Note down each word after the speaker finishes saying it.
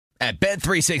At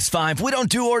Bet365, we don't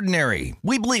do ordinary.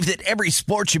 We believe that every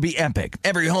sport should be epic.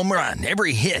 Every home run,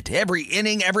 every hit, every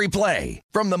inning, every play.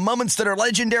 From the moments that are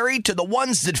legendary to the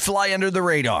ones that fly under the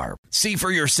radar. See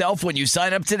for yourself when you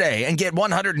sign up today and get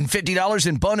 $150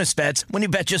 in bonus bets when you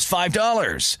bet just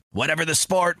 $5. Whatever the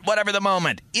sport, whatever the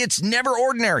moment, it's never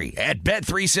ordinary at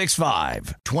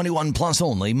Bet365. 21 plus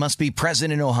only. Must be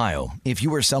present in Ohio. If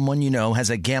you or someone you know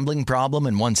has a gambling problem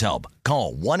and wants help,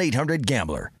 call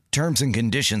 1-800-GAMBLER. Terms and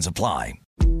conditions apply.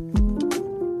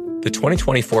 The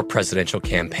 2024 presidential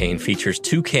campaign features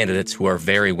two candidates who are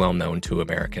very well known to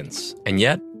Americans. And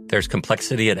yet, there's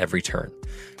complexity at every turn.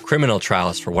 Criminal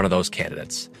trials for one of those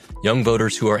candidates. Young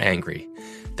voters who are angry.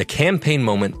 The Campaign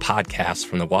Moment podcast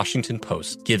from the Washington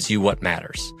Post gives you what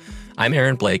matters. I'm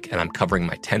Aaron Blake, and I'm covering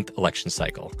my 10th election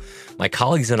cycle. My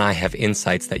colleagues and I have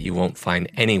insights that you won't find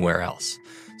anywhere else.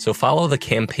 So follow The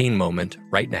Campaign Moment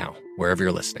right now, wherever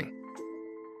you're listening.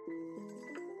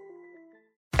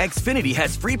 Xfinity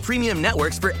has free premium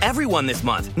networks for everyone this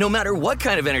month, no matter what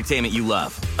kind of entertainment you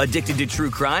love. Addicted to true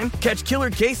crime? Catch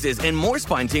killer cases and more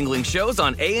spine-tingling shows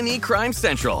on A&E Crime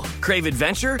Central. Crave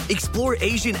adventure? Explore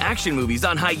Asian action movies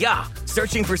on Hi-YAH.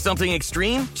 Searching for something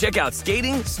extreme? Check out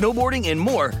skating, snowboarding, and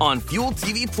more on Fuel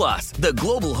TV Plus, the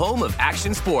global home of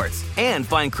action sports. And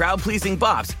find crowd-pleasing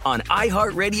bops on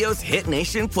iHeartRadio's Hit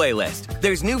Nation playlist.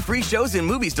 There's new free shows and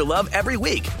movies to love every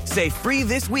week. Say free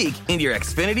this week in your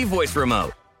Xfinity voice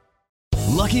remote.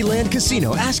 Lucky Land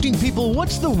Casino, asking people,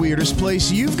 what's the weirdest place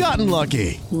you've gotten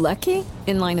lucky? Lucky?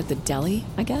 In line at the deli,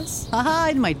 I guess? Aha,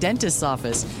 in my dentist's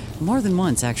office. More than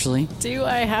once, actually. Do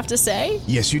I have to say?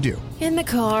 Yes, you do. In the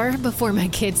car before my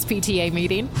kids' PTA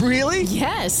meeting. Really?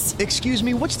 Yes. Excuse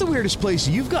me, what's the weirdest place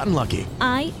you've gotten lucky?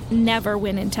 I never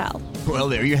win and tell. Well,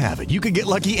 there you have it. You can get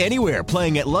lucky anywhere,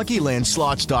 playing at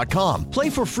LuckyLandSlots.com.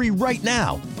 Play for free right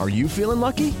now. Are you feeling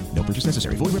lucky? No purchase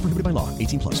necessary. Void where prohibited by law.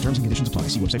 18 plus. Terms and conditions apply.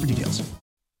 See website for details.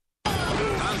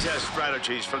 Contest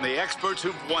strategies from the experts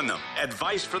who've won them.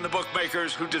 Advice from the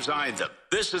bookmakers who designed them.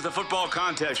 This is the Football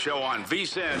Contest Show on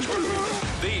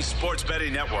VSiN, the Sports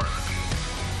Betting Network.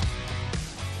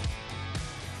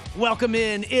 Welcome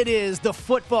in. It is the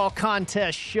Football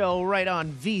Contest Show right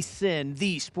on VSiN,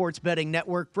 the Sports Betting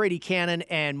Network. Brady Cannon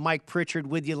and Mike Pritchard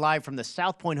with you live from the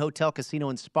South Point Hotel, Casino,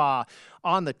 and Spa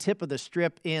on the tip of the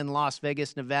strip in Las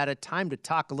Vegas, Nevada. Time to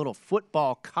talk a little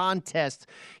football contest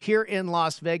here in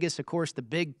Las Vegas. Of course, the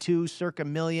big two, Circa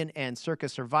Million and Circa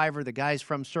Survivor. The guys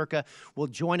from Circa will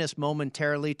join us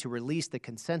momentarily to release the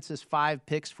consensus 5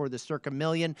 picks for the Circa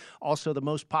Million. Also, the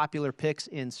most popular picks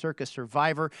in Circa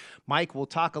Survivor. Mike, we'll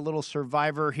talk a little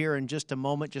Survivor here in just a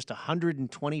moment. Just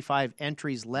 125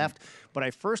 entries left. But I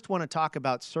first want to talk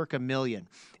about Circa Million.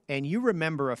 And you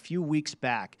remember a few weeks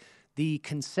back, the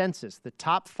consensus, the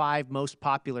top 5 most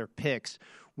popular picks,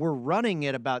 were running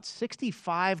at about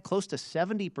 65, close to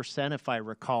 70%, if I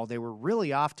recall. They were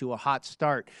really off to a hot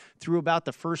start through about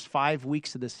the first 5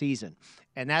 weeks of the season.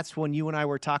 And that's when you and I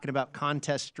were talking about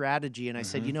contest strategy. And I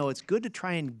said, you know, it's good to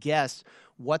try and guess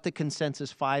what the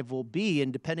consensus 5 will be.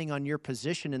 And depending on your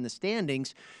position in the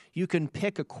standings, you can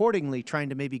pick accordingly, trying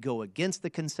to maybe go against the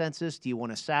consensus. Do you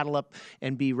want to saddle up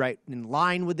and be right in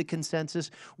line with the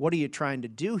consensus? What are you trying to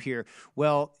do here?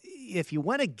 Well, if you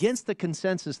went against the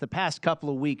consensus the past couple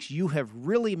of weeks, you have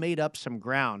really made up some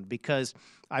ground, because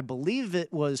I believe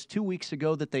it was 2 weeks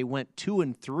ago that they went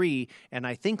 2-3, and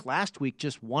I think last week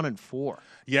just 1-4.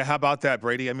 Yeah, how about that,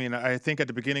 Brady? I mean, I think at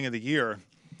the beginning of the year,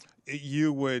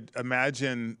 you would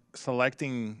imagine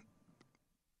selecting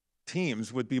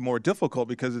teams would be more difficult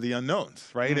because of the unknowns,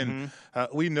 right? And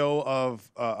we know of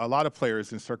a lot of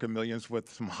players in Circa Millions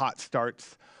with some hot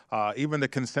starts, even the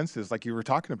consensus like you were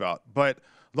talking about. But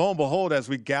lo and behold, as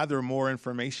we gather more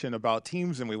information about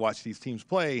teams and we watch these teams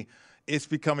play, it's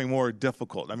becoming more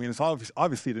difficult. I mean, it's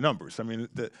obviously the numbers. I mean,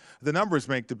 the numbers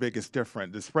make the biggest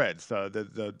difference. The spreads,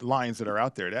 the lines that are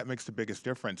out there, that makes the biggest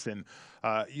difference. And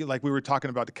like we were talking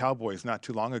about the Cowboys not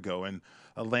too long ago, and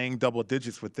laying double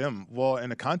digits with them. Well,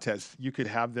 in a contest, you could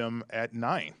have them at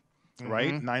 9,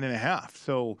 right? 9.5.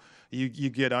 So you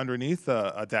get underneath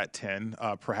that 10,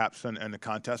 perhaps in the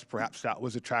contest. Perhaps that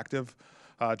was attractive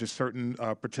to certain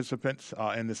participants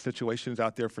in the situations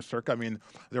out there for Circa. I mean,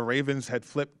 the Ravens had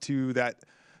flipped to that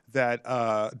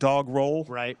dog roll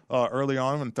early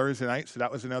on Thursday night, so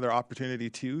that was another opportunity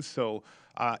too. So,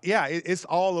 it's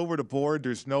all over the board.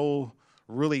 There's no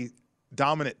really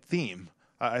dominant theme.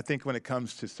 I think when it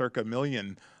comes to Circa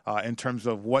Million, in terms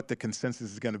of what the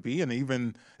consensus is going to be, and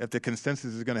even if the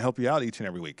consensus is going to help you out each and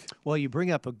every week. Well, you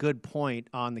bring up a good point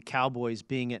on the Cowboys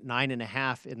being at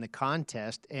 9.5 in the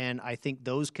contest, and I think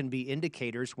those can be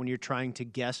indicators when you're trying to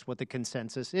guess what the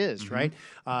consensus is, right?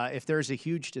 If there's a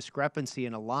huge discrepancy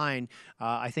in a line,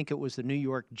 I think it was the New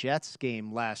York Jets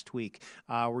game last week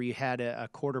where you had a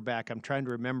quarterback. I'm trying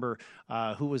to remember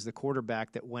who was the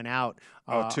quarterback that went out.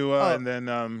 Tua, and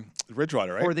then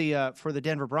Bridgewater, right? For the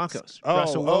Denver Broncos.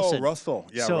 Russell Wilson. Russell.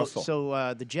 Yeah, so, Russell.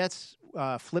 So the Jets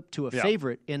flipped to a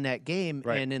favorite in that game,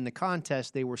 and in the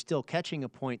contest, they were still catching a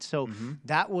point. So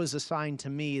that was a sign to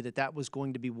me that was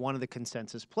going to be one of the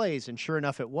consensus plays, and sure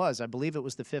enough, it was. I believe it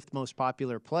was the 5th most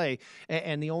popular play,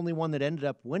 and the only one that ended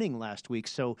up winning last week.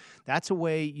 So that's a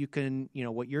way you can,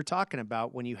 what you're talking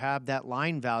about when you have that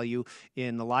line value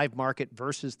in the live market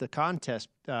versus the contest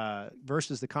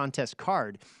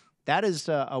card. That is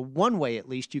a one way, at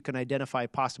least, you can identify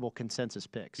possible consensus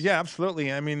picks. Yeah,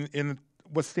 absolutely. I mean,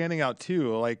 what's standing out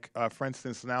too, like for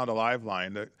instance, now the live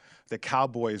line, the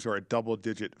Cowboys are a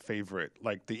double-digit favorite.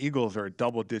 Like the Eagles are a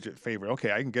double-digit favorite.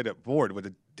 Okay, I can get it bored with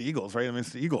the Eagles, right? I mean,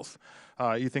 it's the Eagles.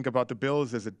 You think about the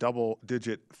Bills as a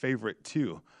double-digit favorite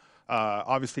too.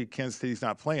 Obviously, Kansas City's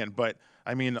not playing, but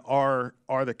I mean, are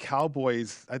the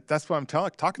Cowboys? That's what I'm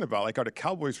talking about. Like, are the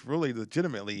Cowboys really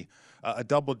legitimately a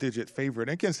double-digit favorite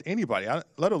against anybody?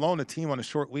 Let alone a team on a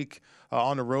short week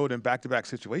on the road in back-to-back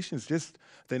situations. Just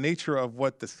the nature of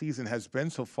what the season has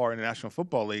been so far in the National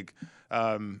Football League.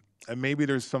 And maybe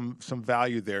there's some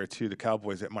value there to the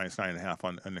Cowboys at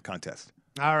 -9.5 on the contest.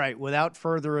 All right, without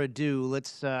further ado,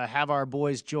 let's have our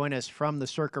boys join us from the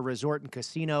Circa Resort and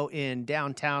Casino in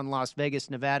downtown Las Vegas,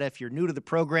 Nevada. If you're new to the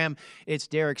program, it's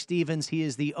Derek Stevens. He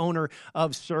is the owner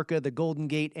of Circa, the Golden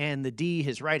Gate, and the D.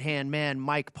 His right-hand man,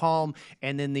 Mike Palm,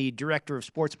 and then the Director of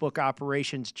Sportsbook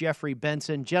Operations, Jeffrey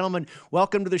Benson. Gentlemen,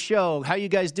 welcome to the show. How you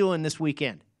guys doing this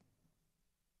weekend?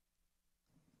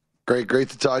 Great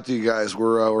to talk to you guys.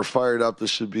 We're fired up. This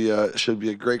should be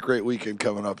a great weekend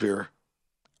coming up here.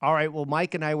 All right, well,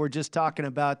 Mike and I were just talking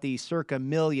about the Circa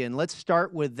Million. Let's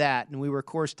start with that. And we were, of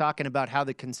course, talking about how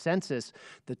the consensus,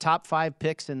 the top 5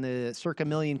 picks in the Circa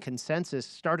Million consensus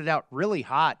started out really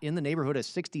hot in the neighborhood of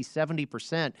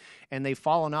 60-70%, and they've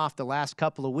fallen off the last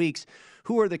couple of weeks.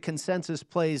 Who are the consensus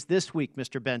plays this week,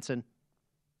 Mr. Benson?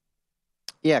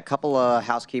 Yeah, a couple of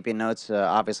housekeeping notes,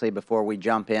 obviously, before we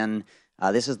jump in.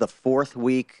 This is the 4th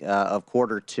week of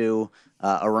quarter 2.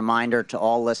 A reminder to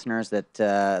all listeners that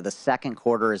the second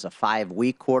quarter is a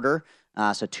 5-week quarter,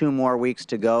 so 2 more weeks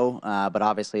to go. But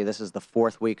obviously, this is the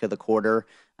 4th week of the quarter.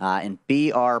 And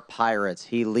BR Pirates,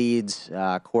 he leads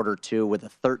quarter 2 with a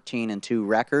 13-2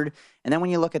 record. And then when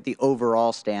you look at the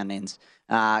overall standings,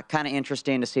 kind of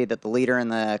interesting to see that the leader in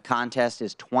the contest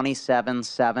is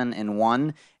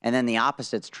 27-7-1, and then the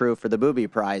opposite's true for the Booby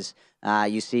Prize.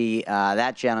 You see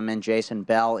that gentleman, Jason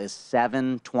Bell, is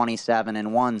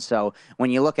 7-27-1. So when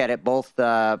you look at it, both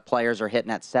players are hitting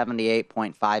at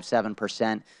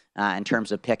 78.57% in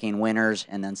terms of picking winners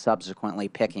and then subsequently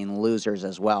picking losers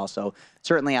as well. So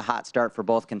certainly a hot start for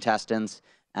both contestants.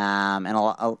 And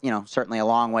certainly a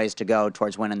long ways to go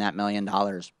towards winning that $1 million.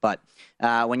 But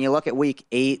when you look at Week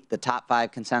 8, the top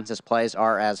 5 consensus plays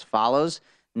are as follows.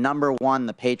 Number 1,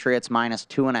 the Patriots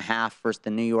 -2.5 versus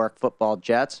the New York Football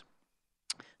Jets.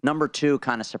 Number 2,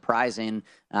 kind of surprising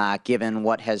given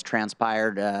what has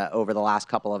transpired over the last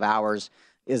couple of hours,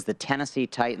 is the Tennessee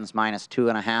Titans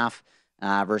 -2.5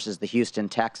 versus the Houston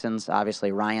Texans.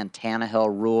 Obviously, Ryan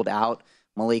Tannehill ruled out.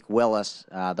 Malik Willis,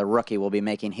 the rookie, will be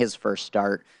making his first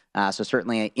start. So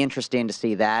certainly interesting to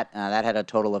see that. That had a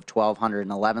total of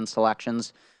 1,211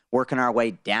 selections. Working our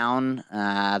way down,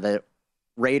 the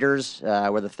Raiders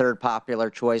were the 3rd popular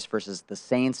choice versus the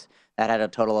Saints. That had a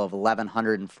total of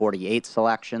 1,148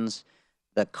 selections.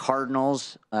 The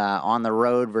Cardinals on the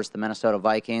road versus the Minnesota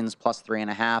Vikings,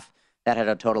 +3.5. That had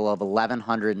a total of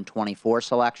 1,124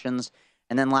 selections.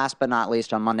 And then last but not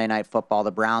least, on Monday Night Football,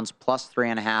 the Browns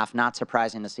 +3.5. Not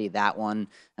surprising to see that one.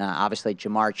 Obviously,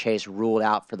 Jamar Chase ruled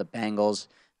out for the Bengals.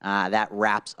 That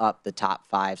wraps up the top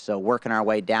 5. So working our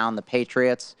way down, the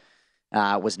Patriots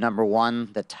was number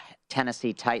 1. The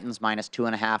Tennessee Titans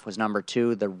 -2.5 was number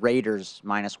 2. The Raiders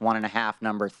 -1.5,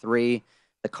 number 3.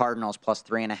 The Cardinals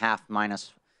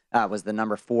 +3.5 was the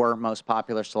number 4 most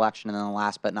popular selection. And then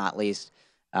last but not least,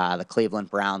 the Cleveland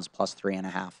Browns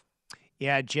 +3.5.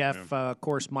 Yeah, Jeff, of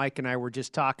course, Mike and I were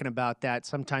just talking about that.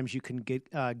 Sometimes you can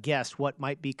guess what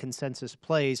might be consensus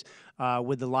plays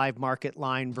with the live market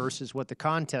line versus what the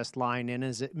contest line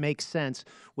is. It makes sense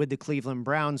with the Cleveland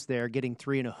Browns there getting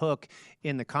 3 and a hook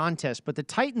in the contest. But the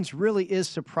Titans really is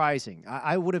surprising.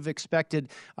 I would have expected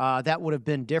that would have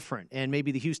been different. And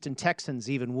maybe the Houston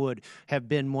Texans even would have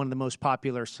been one of the most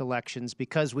popular selections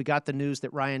because we got the news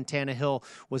that Ryan Tannehill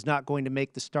was not going to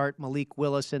make the start. Malik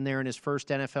Willis in there in his first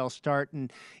NFL start.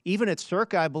 And even at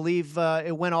Circa, I believe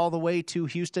it went all the way to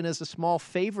Houston as a small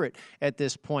favorite at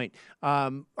this point.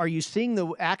 Are you seeing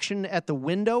the action at the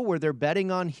window where they're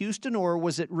betting on Houston, or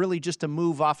was it really just a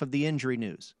move off of the injury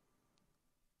news?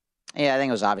 Yeah, I think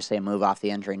it was obviously a move off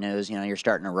the injury news. You know, you're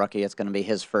starting a rookie. It's going to be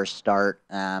his first start.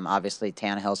 Obviously,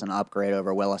 Tannehill's an upgrade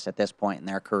over Willis at this point in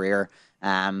their career.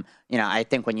 I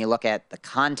think when you look at the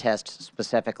contest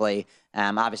specifically,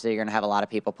 obviously you're going to have a lot of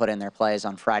people put in their plays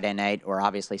on Friday night or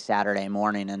obviously Saturday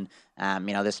morning. And,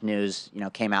 this news,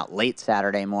 came out late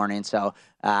Saturday morning. So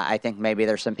I think maybe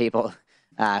there's some people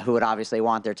who would obviously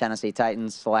want their Tennessee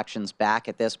Titans selections back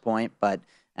at this point. But,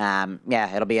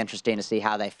 it'll be interesting to see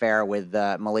how they fare with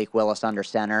Malik Willis under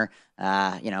center.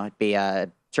 It'd be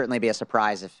certainly be a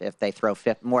surprise if they throw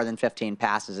more than 15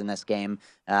 passes in this game.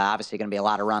 Obviously going to be a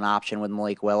lot of run option with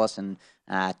Malik Willis and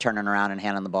turning around and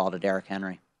handing the ball to Derrick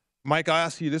Henry. Mike, I'll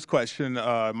ask you this question,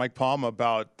 Mike Palm,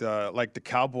 about the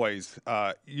Cowboys,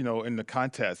 in the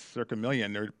contest, circa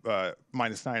million, they're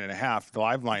minus 9.5. The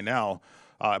live line now,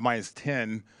 minus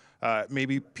 10.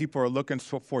 Maybe people are looking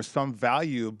for some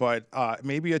value, but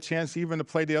maybe a chance even to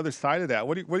play the other side of that.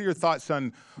 What are your thoughts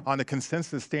on the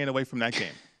consensus staying away from that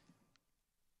game?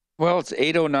 Well, it's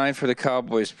 809 for the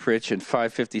Cowboys, Pritch, and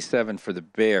 557 for the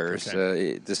Bears.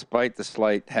 Okay. Despite the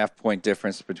slight half-point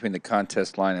difference between the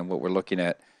contest line and what we're looking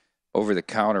at over the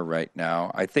counter right now,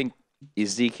 I think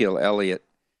Ezekiel Elliott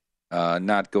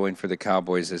not going for the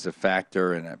Cowboys is a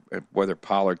factor, and whether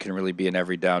Pollard can really be an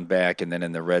every down back and then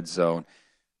in the red zone.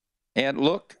 And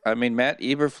look, Matt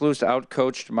Eberflus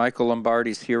outcoached Michael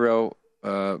Lombardi's hero,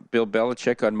 Bill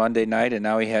Belichick, on Monday night, and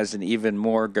now he has an even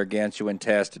more gargantuan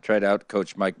task to try to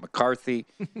outcoach Mike McCarthy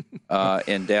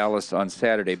in Dallas on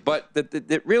Saturday. But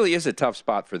it really is a tough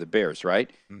spot for the Bears, right?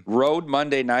 Mm-hmm. Road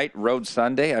Monday night, road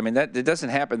Sunday. It doesn't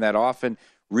happen that often.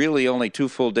 Really only 2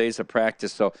 full days of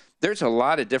practice. So there's a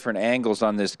lot of different angles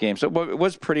on this game. So it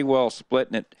was pretty well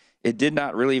split, and it did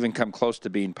not really even come close to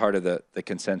being part of the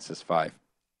consensus 5.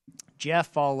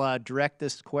 Jeff, I'll direct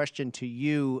this question to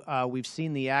you. We've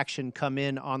seen the action come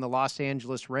in on the Los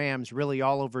Angeles Rams really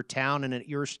all over town and at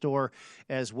your store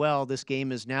as well. This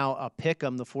game is now a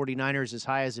pick-em. The 49ers as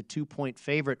high as a 2-point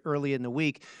favorite early in the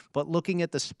week. But looking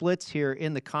at the splits here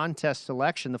in the contest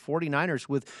selection, the 49ers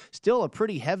with still a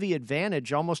pretty heavy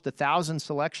advantage, almost 1,000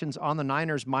 selections on the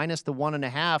Niners minus the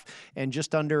 1.5 and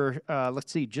just under,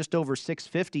 just over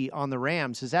 650 on the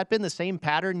Rams. Has that been the same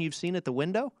pattern you've seen at the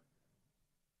window?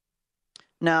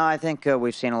 No, I think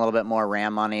we've seen a little bit more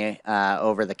Ram money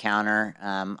over the counter.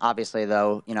 Obviously,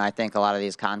 though, I think a lot of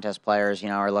these contest players,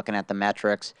 are looking at the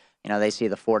metrics. They see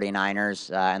the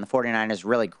 49ers, and the 49ers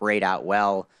really grade out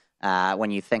well when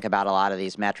you think about a lot of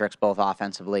these metrics, both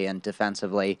offensively and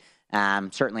defensively.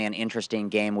 Certainly an interesting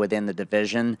game within the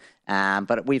division,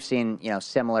 but we've seen,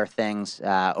 similar things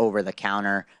over the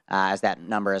counter as that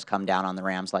number has come down on the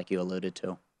Rams, like you alluded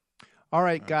to. All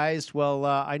right, guys. Well,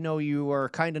 I know you are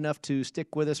kind enough to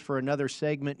stick with us for another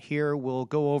segment here. We'll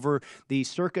go over the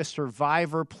Circa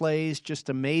Survivor plays. Just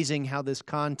amazing how this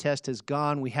contest has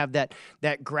gone. We have that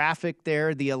graphic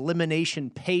there, the elimination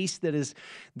pace that is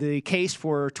the case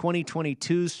for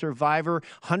 2022's Survivor.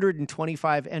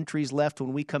 125 entries left.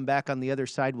 When we come back on the other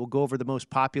side, we'll go over the most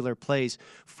popular plays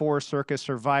for Circa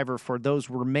Survivor for those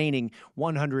remaining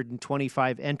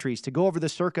 125 entries. To go over the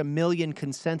Circa Million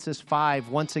Consensus 5,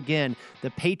 once again,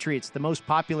 the Patriots, the most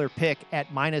popular pick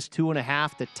at minus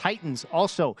 2.5. The Titans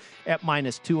also at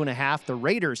minus 2.5. The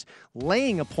Raiders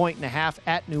laying 1.5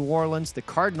 at New Orleans. The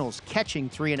Cardinals catching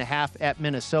 3.5 at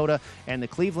Minnesota. And the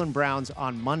Cleveland Browns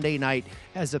on Monday night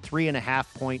as a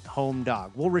 3.5-point home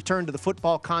dog. We'll return to the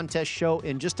football contest show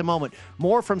in just a moment.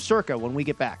 More from Circa when we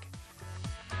get back.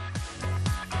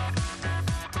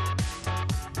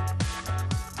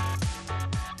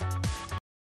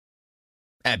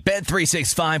 At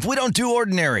Bet365, we don't do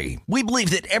ordinary. We believe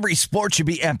that every sport should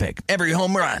be epic. Every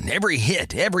home run, every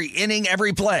hit, every inning,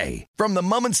 every play. From the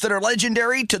moments that are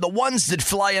legendary to the ones that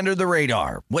fly under the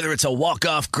radar. Whether it's a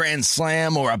walk-off grand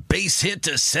slam or a base hit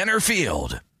to center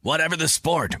field. Whatever the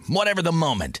sport, whatever the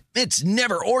moment. It's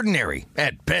never ordinary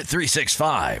at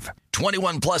Bet365.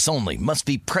 21 plus only. Must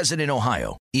be present in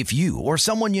Ohio. If you or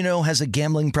someone you know has a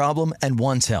gambling problem and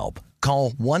wants help,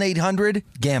 Call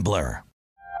 1-800-GAMBLER.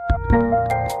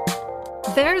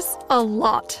 There's a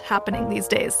lot happening these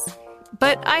days,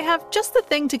 but I have just the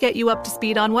thing to get you up to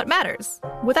speed on what matters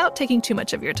without taking too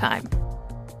much of your time.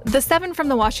 The 7 from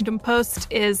the Washington Post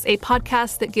is a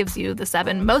podcast that gives you the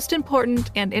 7 most important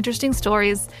and interesting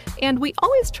stories, and we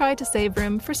always try to save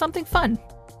room for something fun.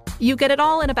 You get it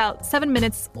all in about 7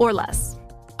 minutes or less.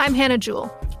 I'm Hannah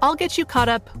Jewell. I'll get you caught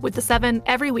up with the 7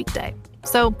 every weekday.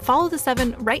 So follow the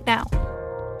 7 right now.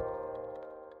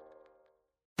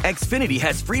 Xfinity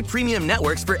has free premium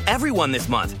networks for everyone this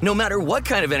month, no matter what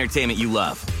kind of entertainment you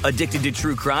love. Addicted to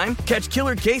true crime? Catch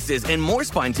killer cases and more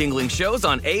spine-tingling shows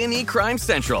on A&E Crime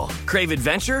Central. Crave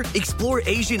adventure? Explore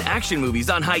Asian action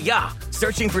movies on Hi-YAH.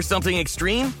 Searching for something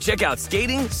extreme? Check out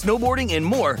skating, snowboarding, and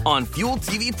more on Fuel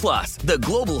TV Plus, the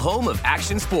global home of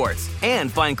action sports.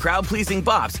 And find crowd-pleasing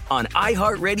bops on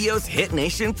iHeartRadio's Hit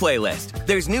Nation playlist.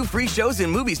 There's new free shows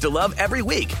and movies to love every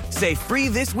week. Say free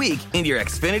this week in your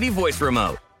Xfinity voice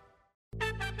remote.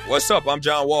 What's up? I'm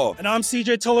John Wall. And I'm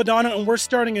CJ Toledano, and we're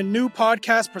starting a new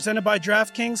podcast presented by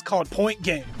DraftKings called Point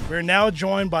Game. We're now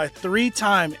joined by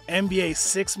 3-time NBA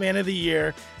Sixth Man of the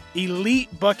Year,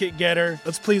 elite bucket getter.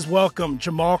 Let's please welcome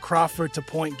Jamal Crawford to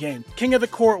Point Game. King of the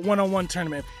Court one-on-one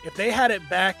tournament. If they had it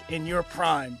back in your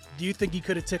prime, do you think you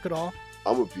could have took it all?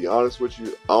 I'm going to be honest with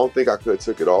you. I don't think I could have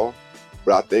took it all,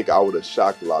 but I think I would have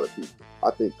shocked a lot of people.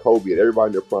 I think Kobe and everybody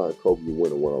in their prime, Kobe would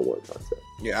win a one-on-one contest.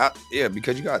 Yeah,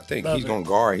 because you got to think, he's going to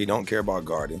guard. He don't care about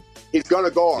guarding. He's going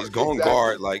to guard. He's going to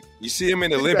guard. Like, you see him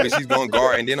in the Olympics, he's going to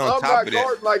guard. And then on top of that. I'm not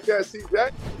guarding like that,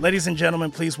 CJ. Ladies and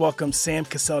gentlemen, please welcome Sam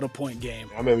Cassell to Point Game.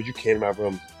 I remember you came out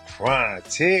from prime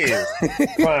 10.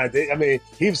 I mean,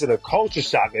 he was in a culture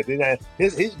shock. And then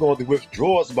he's going through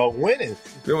withdrawals about winning.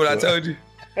 Remember what I told you?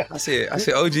 I said,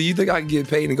 OG, you think I can get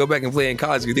paid and go back and play in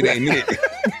college because it ain't it?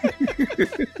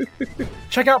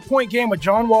 Check out Point Game with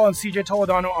John Wall and CJ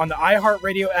Toledano on the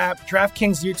iHeartRadio app,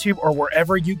 DraftKings YouTube, or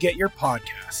wherever you get your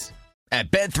podcasts.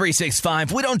 At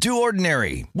Bet365, we don't do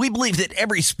ordinary. We believe that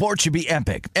every sport should be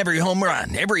epic. Every home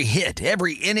run, every hit,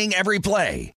 every inning, every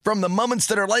play. From the moments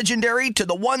that are legendary to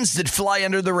the ones that fly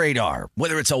under the radar.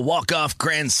 Whether it's a walk-off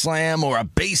grand slam or a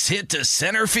base hit to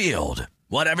center field.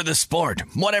 Whatever the sport,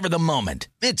 whatever the moment,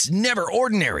 it's never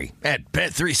ordinary at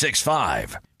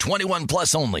Bet365. 21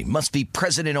 plus only. Must be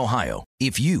present in Ohio.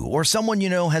 If you or someone you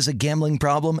know has a gambling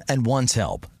problem and wants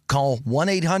help, call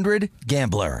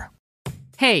 1-800-GAMBLER.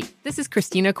 Hey, this is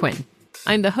Christina Quinn.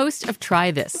 I'm the host of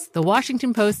Try This, the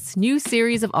Washington Post's new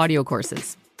series of audio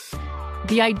courses.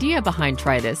 The idea behind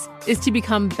Try This is to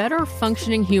become better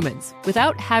functioning humans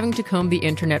without having to comb the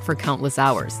internet for countless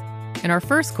hours. In our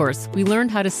first course, we learned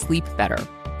how to sleep better.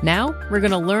 Now, we're going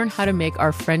to learn how to make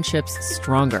our friendships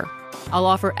stronger. I'll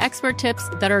offer expert tips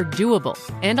that are doable,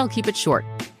 and I'll keep it short.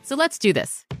 So let's do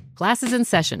this. Class is in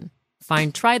session.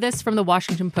 Find Try This from the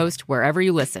Washington Post wherever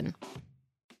you listen.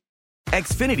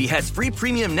 Xfinity has free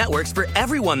premium networks for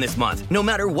everyone this month, no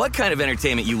matter what kind of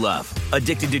entertainment you love.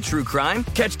 Addicted to true crime?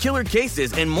 Catch killer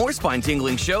cases and more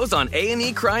spine-tingling shows on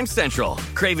A&E Crime Central.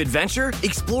 Crave adventure?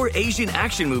 Explore Asian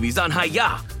action movies on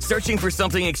Hi-YAH. Searching for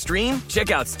something extreme?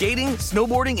 Check out skating,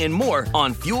 snowboarding, and more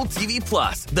on Fuel TV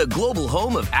Plus, the global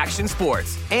home of action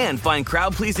sports. And find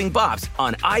crowd-pleasing bops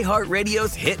on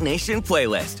iHeartRadio's Hit Nation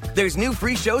playlist. There's new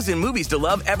free shows and movies to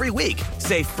love every week.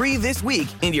 Say free this week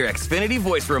in your Xfinity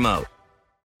voice remote.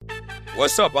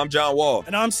 What's up? I'm John Wall.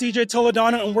 And I'm CJ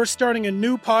Toledano, and we're starting a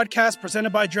new podcast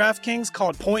presented by DraftKings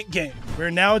called Point Game.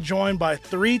 We're now joined by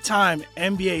 3-time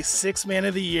NBA Sixth Man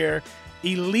of the Year,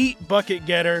 elite bucket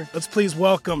getter. Let's please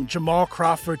welcome Jamal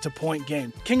Crawford to Point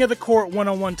Game. King of the Court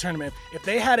one-on-one tournament. If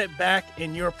they had it back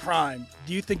in your prime,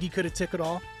 do you think you could have took it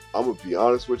all? I'm going to be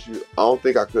honest with you. I don't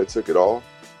think I could have took it all,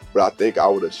 but I think I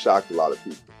would have shocked a lot of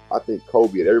people. I think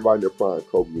Kobe and everybody in their prime,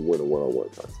 Kobe would win a one-on-one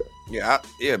contest.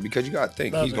 Yeah, because you got to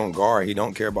think, he's going to guard. He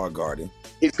don't care about guarding.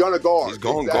 He's going to guard. He's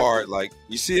going to guard. Like,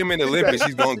 you see him in the Olympics,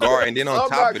 he's going to guard. And then on top of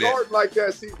that. I'm not guarding like that,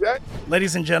 CJ.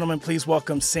 Ladies and gentlemen, please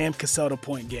welcome Sam Cassell to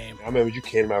Point Game. I remember you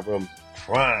came out from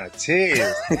prime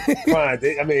 10.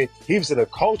 I mean, he was in a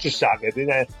culture shock. And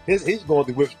then he's going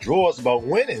through withdrawals about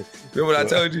winning. Remember what I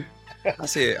told you? I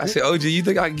said, OG, you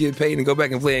think I can get paid and go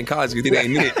back and play in college because it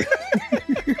ain't it?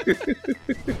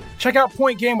 Check out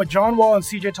Point Game with John Wall and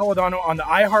CJ Toledano on the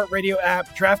iHeartRadio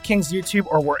app, DraftKings YouTube,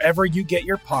 or wherever you get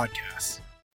your podcasts.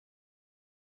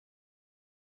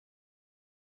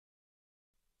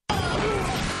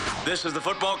 This is the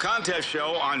Football Contest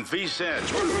Show on VSiN,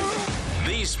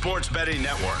 the Sports Betting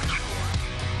Network.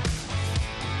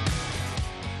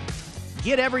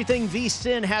 Get everything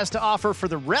VSiN has to offer for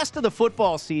the rest of the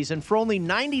football season for only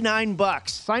 $99.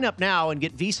 Sign up now and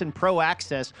get VSiN Pro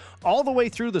access all the way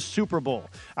through the Super Bowl.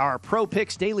 Our Pro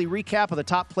Picks daily recap of the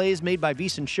top plays made by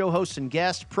VSiN show hosts and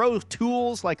guests, pro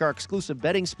tools like our exclusive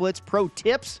betting splits, pro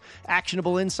tips,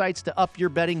 actionable insights to up your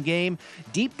betting game,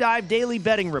 deep dive daily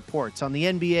betting reports on the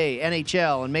NBA,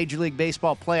 NHL, and Major League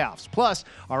Baseball playoffs, plus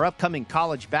our upcoming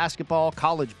college basketball,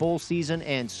 college bowl season,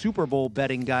 and Super Bowl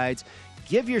betting guides.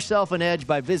 Give yourself an edge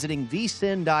by visiting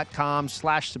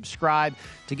vsin.com/subscribe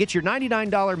to get your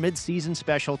 $99 mid-season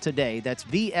special today. That's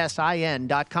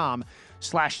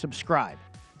vsin.com/subscribe.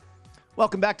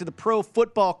 Welcome back to the Pro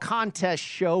Football Contest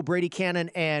Show. Brady Cannon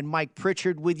and Mike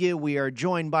Pritchard with you. We are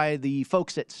joined by the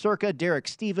folks at Circa, Derek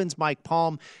Stevens, Mike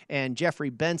Palm, and Jeffrey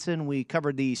Benson. We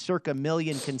covered the Circa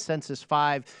Million Consensus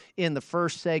 5 in the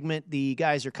first segment. The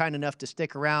guys are kind enough to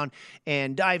stick around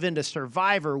and dive into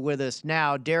Survivor with us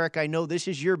now. Derek, I know this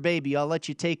is your baby. I'll let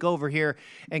you take over here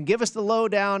and give us the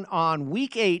lowdown on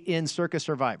Week 8 in Circa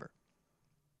Survivor.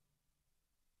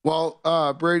 Well,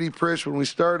 Brady, Prish, when we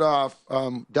start off,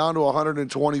 down to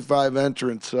 125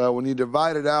 entrants, when you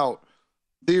divide it out,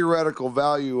 theoretical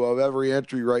value of every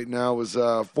entry right now is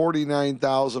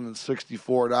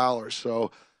 $49,064.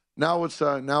 So now it's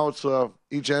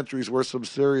each entry is worth some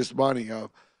serious money.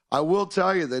 I will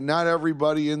tell you that not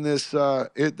everybody in this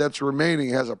that's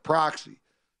remaining has a proxy.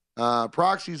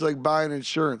 Proxies like buying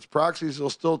insurance. Proxies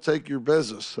will still take your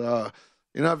business.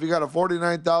 If you got a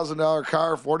 $49,000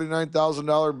 car,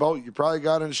 $49,000 boat, you probably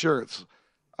got insurance.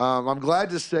 I'm glad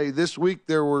to say this week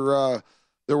there were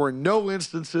no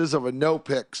instances of a no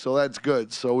pick, so that's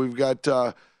good. So we've got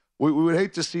we would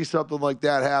hate to see something like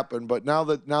that happen, but now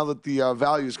that the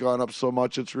value's gone up so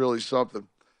much, it's really something.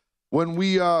 When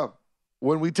we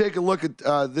take a look at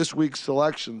this week's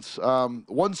selections,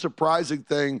 one surprising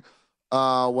thing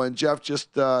when Jeff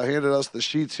just handed us the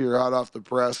sheets here hot off the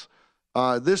press.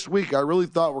 This week, I really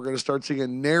thought we're going to start seeing a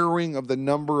narrowing of the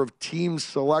number of teams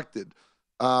selected.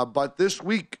 But this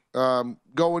week,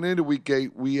 going into Week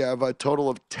 8, we have a total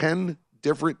of 10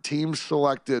 different teams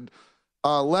selected,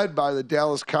 led by the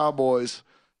Dallas Cowboys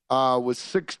with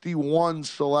 61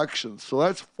 selections. So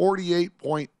that's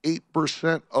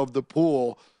 48.8% of the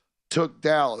pool took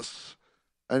Dallas.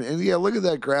 And yeah, look at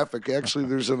that graphic. Actually,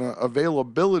 there's an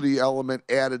availability element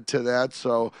added to that.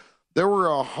 So there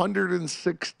were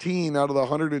 116 out of the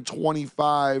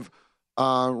 125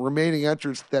 remaining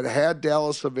entrants that had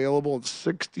Dallas available, and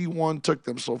 61 took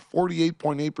them. So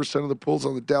 48.8% of the pools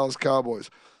on the Dallas Cowboys.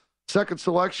 Second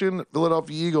selection,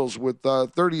 Philadelphia Eagles with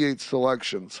 38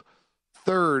 selections.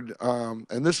 Third,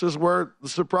 and this is where the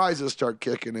surprises start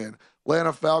kicking in,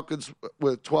 Atlanta Falcons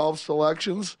with 12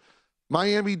 selections.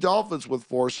 Miami Dolphins with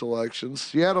 4 selections.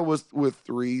 Seattle with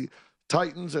 3.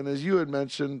 Titans, and as you had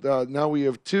mentioned, now we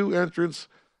have 2 entrants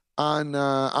on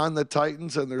the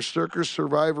Titans, and their Circus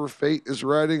Survivor fate is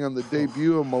riding on the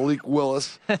debut of Malik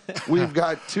Willis. We've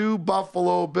got 2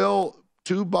 Buffalo Bill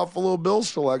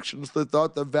selections that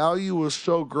thought the value was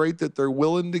so great that they're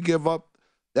willing to give up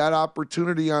that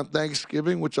opportunity on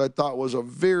Thanksgiving, which I thought was a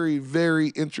very, very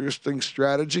interesting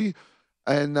strategy.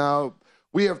 And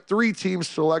we have 3 teams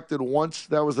selected once.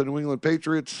 That was the New England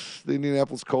Patriots, the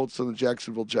Indianapolis Colts, and the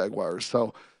Jacksonville Jaguars.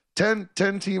 So 10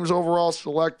 teams overall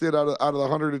selected out of the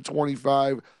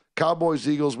 125. Cowboys,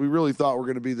 Eagles, we really thought were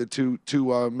going to be the two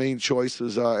main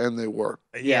choices, and they were.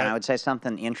 Yeah, and I would say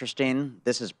something interesting.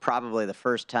 This is probably the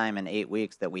first time in 8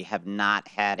 weeks that we have not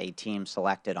had a team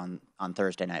selected on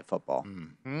Thursday Night Football.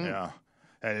 Mm-hmm. Yeah,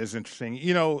 that is interesting.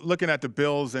 Looking at the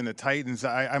Bills and the Titans,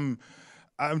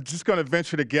 I'm just going to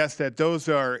venture to guess that those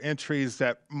are entries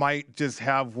that might just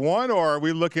have one, or are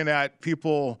we looking at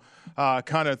people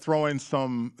kind of throwing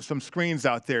some screens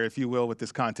out there, if you will, with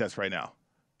this contest right now?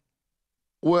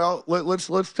 Well,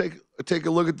 let's take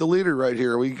a look at the leader right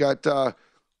here. We got Bobby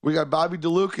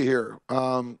DeLuca here.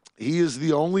 He is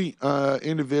the only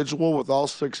individual with all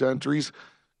 6 entries.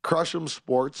 Crush 'em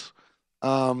Sports.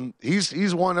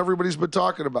 He's one everybody's been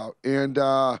talking about, and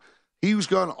he was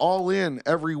going all in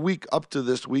every week up to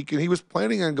this week, and he was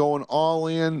planning on going all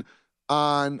in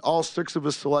on all 6 of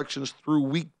his selections through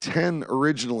Week 10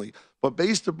 originally. But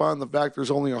based upon the fact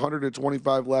there's only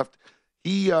 125 left,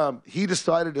 he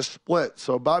decided to split.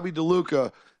 So Bobby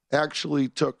DeLuca actually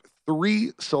took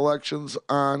 3 selections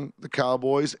on the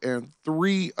Cowboys, and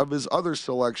 3 of his other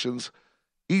selections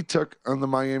he took on the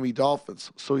Miami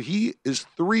Dolphins. So he is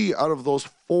 3 out of those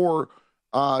 4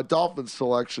 Dolphins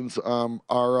selections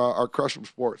are Crush 'em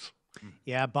Sports.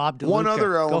 Yeah, Bob DeLuca. One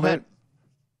other element. Go ahead.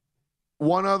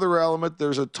 One other element.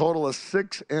 There's a total of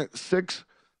six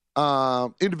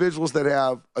individuals that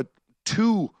have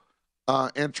 2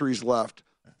 entries left.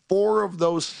 4 of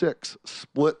those 6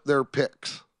 split their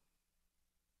picks.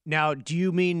 Now, do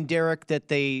you mean, Derek, that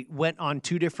they went on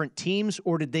 2 different teams,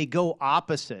 or did they go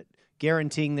opposite,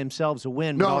 guaranteeing themselves a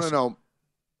win? No.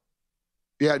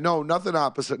 Yeah, no, nothing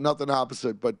opposite,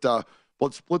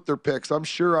 but split their picks. I'm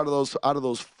sure out of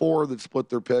those 4 that split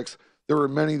their picks, there were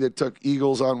many that took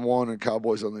Eagles on one and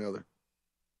Cowboys on the other.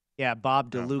 Yeah, Bob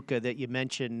DeLuca that you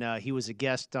mentioned, he was a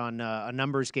guest on a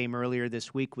numbers game earlier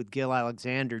this week with Gil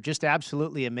Alexander. Just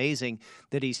absolutely amazing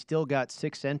that he's still got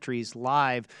 6 entries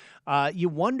live. You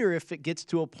wonder if it gets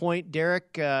to a point,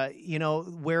 Derek,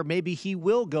 where maybe he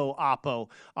will go oppo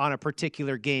on a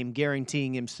particular game,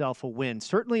 guaranteeing himself a win.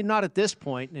 Certainly not at this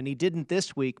point, and he didn't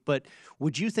this week. But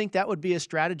would you think that would be a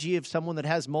strategy of someone that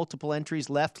has multiple entries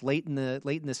left late in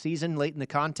the season, late in the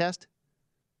contest?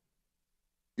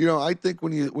 I think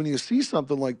when you see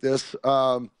something like this,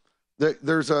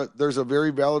 there's a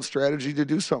very valid strategy to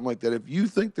do something like that. If you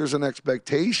think there's an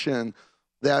expectation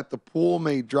that the pool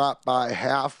may drop by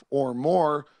half or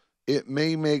more, it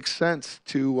may make sense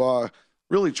to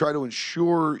really try to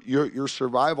ensure your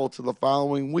survival to the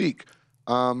following week.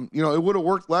 It would have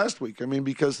worked last week.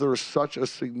 Because there was such a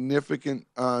significant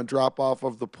drop off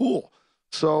of the pool.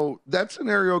 So that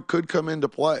scenario could come into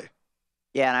play.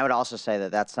 Yeah, and I would also say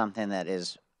that that's something that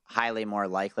is highly more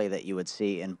likely that you would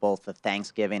see in both the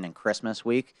Thanksgiving and Christmas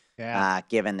week,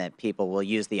 given that people will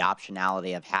use the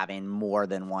optionality of having more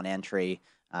than one entry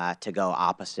to go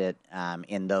opposite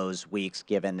in those weeks,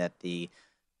 given that the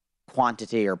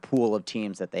quantity or pool of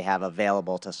teams that they have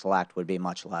available to select would be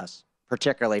much less,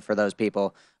 particularly for those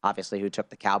people, obviously, who took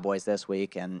the Cowboys this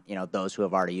week and, those who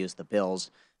have already used the Bills,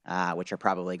 which are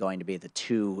probably going to be the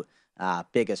 2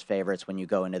 biggest favorites when you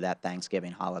go into that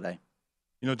Thanksgiving holiday.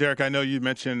 Derek, I know you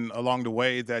mentioned along the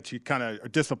way that you kind of are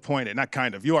disappointed,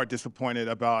 you are disappointed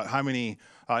about how many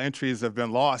entries have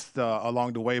been lost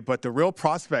along the way, but the real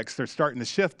prospects are starting to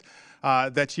shift,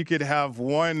 that you could have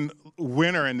one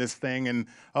winner in this thing and,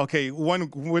 one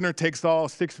winner takes all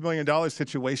 $6 million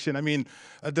situation.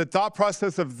 The thought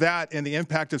process of that and the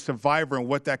impact of Survivor and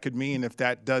what that could mean if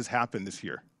that does happen this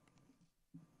year.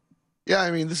 Yeah,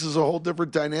 this is a whole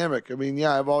different dynamic.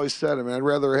 I've always said, I'd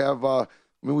rather have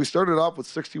we started off with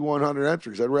 6,100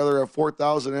 entries. I'd rather have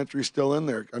 4,000 entries still in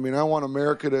there. I want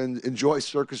America to enjoy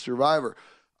Circa Survivor.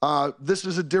 This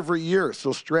is a different year,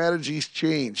 so strategies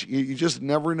change. You just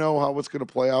never know how it's going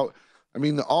to play out.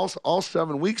 All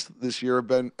 7 weeks this year have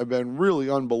been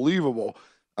really unbelievable.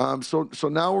 So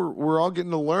now we're all getting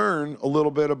to learn a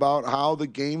little bit about how the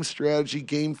game strategy,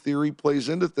 game theory plays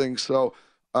into things. So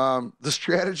the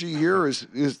strategy here is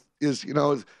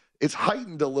it's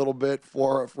heightened a little bit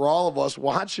for all of us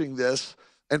watching this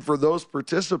and for those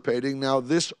participating now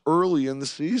this early in the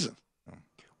season.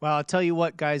 Well, I'll tell you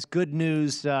what, guys, good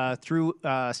news through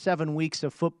 7 weeks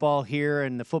of football here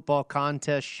and the football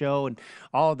contest show and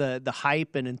all the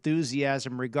hype and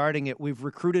enthusiasm regarding it. We've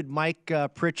recruited Mike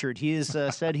Pritchard. He has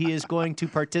said he is going to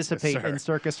participate in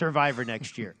Circa Survivor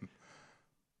next year.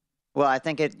 Well, I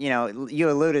think you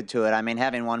alluded to it.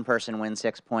 Having one person win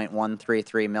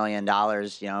 $6.133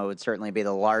 million, would certainly be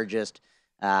the largest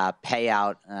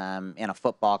payout in a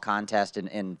football contest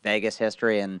in Vegas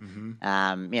history. And,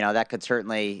 that could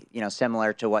certainly,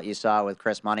 similar to what you saw with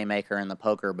Chris Moneymaker and the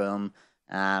poker boom,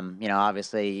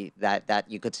 obviously that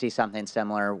you could see something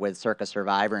similar with Circa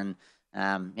Survivor. And,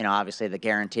 obviously the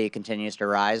guarantee continues to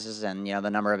rise and, the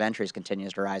number of entries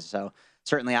continues to rise. So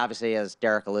certainly, obviously, as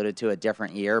Derek alluded to, a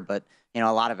different year, but,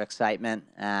 a lot of excitement,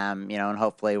 and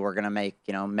hopefully we're going to make,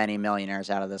 many millionaires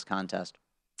out of this contest.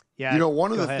 Yeah.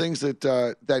 One of the things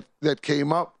that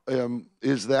came up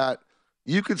is that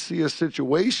you could see a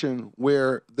situation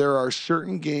where there are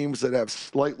certain games that have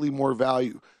slightly more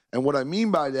value. And what I mean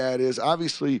by that is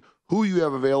obviously who you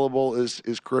have available is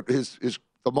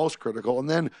the most critical, and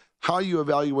then how you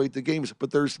evaluate the games.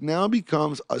 But there's now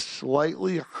becomes a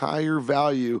slightly higher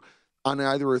value on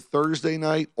either a Thursday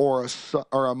night or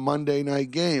a Monday night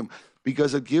game,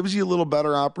 because it gives you a little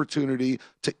better opportunity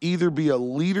to either be a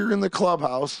leader in the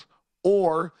clubhouse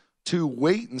or to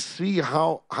wait and see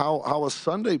how a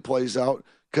Sunday plays out,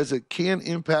 because it can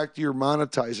impact your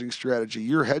monetizing strategy,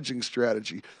 your hedging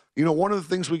strategy. One of the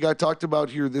things we got talked about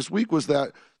here this week was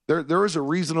that there was a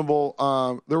reasonable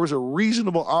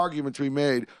argument to be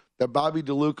made that Bobby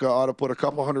DeLuca ought to put a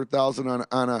couple $100,000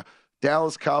 on a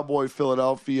Dallas Cowboy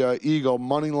Philadelphia Eagle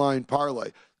money line parlay.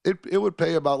 It would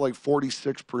pay about like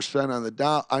 46% on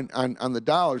the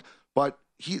dollars, but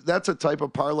that's a type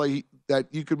of parlay that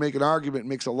you could make an argument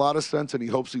makes a lot of sense, and he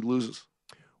hopes he loses.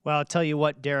 Well, I'll tell you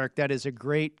what, Derek, that is a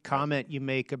great comment you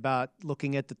make about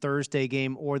looking at the Thursday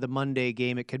game or the Monday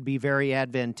game. It could be very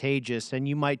advantageous, and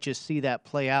you might just see that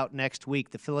play out next week.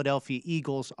 The Philadelphia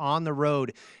Eagles on the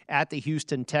road at the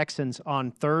Houston Texans on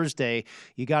Thursday.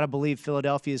 You got to believe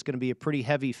Philadelphia is going to be a pretty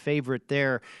heavy favorite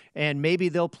there, and maybe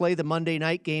they'll play the Monday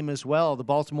night game as well. The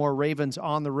Baltimore Ravens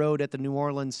on the road at the New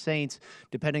Orleans Saints.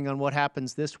 Depending on what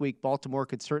happens this week, Baltimore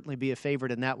could certainly be a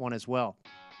favorite in that one as well.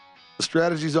 The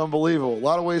strategy's unbelievable. A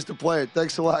lot of ways to play it.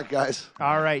 Thanks a lot, guys.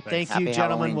 All right. Thank you, Happy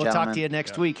gentlemen. Halloween, We'll talk to you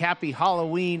next week. Happy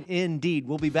Halloween indeed.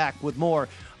 We'll be back with more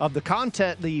of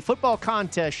the football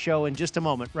contest show in just a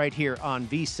moment right here on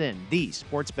VSiN, the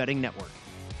Sports Betting Network.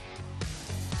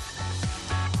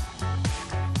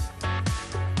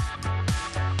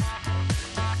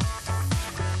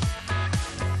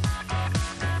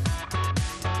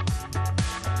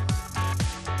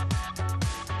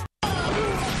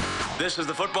 This is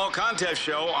the Football Contest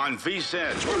Show on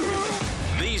VSiN,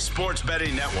 the Sports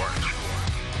Betting Network.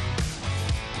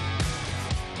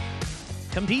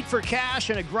 Compete for cash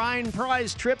and a grind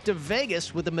prize trip to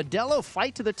Vegas with the Modelo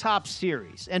Fight to the Top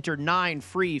series. Enter 9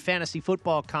 free fantasy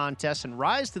football contests and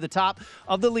rise to the top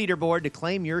of the leaderboard to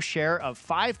claim your share of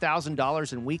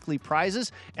 $5,000 in weekly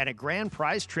prizes and a grand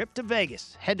prize trip to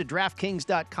Vegas. Head to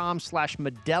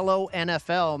DraftKings.com/Modelo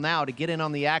NFL now to get in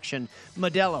on the action.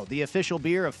 Modelo, the official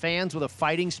beer of fans with a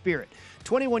fighting spirit.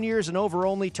 21 years and over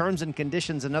only. Terms and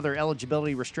conditions and other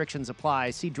eligibility restrictions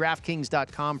apply. See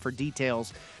DraftKings.com for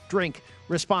details. Drink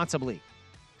responsibly.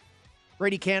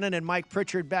 Brady Cannon and Mike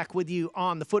Pritchard back with you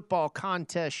on the Football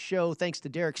Contest Show. Thanks to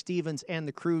Derek Stevens and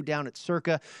the crew down at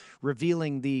Circa,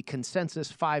 revealing the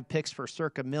consensus 5 picks for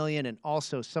Circa Million and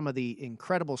also some of the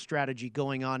incredible strategy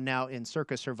going on now in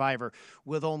Circa Survivor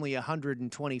with only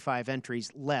 125 entries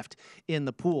left in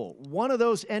the pool. One of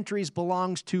those entries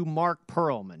belongs to Mark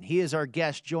Perlman. He is our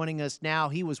guest joining us now.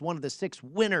 He was one of the 6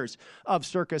 winners of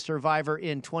Circa Survivor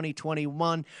in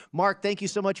 2021. Mark, thank you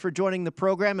so much for joining the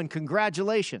program and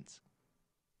congratulations.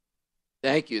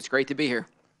 Thank you. It's great to be here.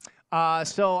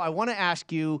 So I want to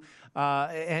ask you,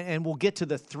 and we'll get to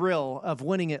the thrill of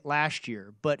winning it last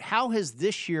year, but how has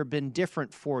this year been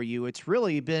different for you? It's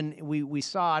really been, we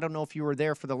saw, I don't know if you were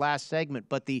there for the last segment,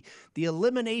 but the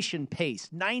elimination pace,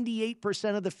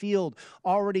 98% of the field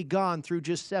already gone through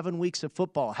just 7 weeks of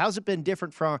football. How's it been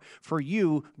different for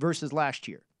you versus last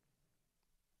year?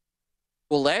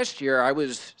 Well, last year I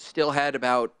still had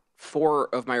about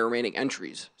 4 of my remaining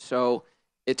entries. So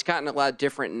it's gotten a lot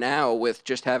different now with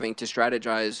just having to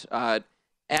strategize.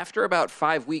 After about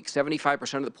 5 weeks,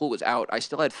 75% of the pool was out. I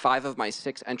still had 5 of my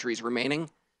 6 entries remaining.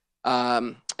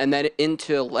 And then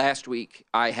into last week,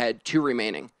 I had 2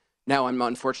 remaining. Now I'm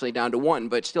unfortunately down to 1,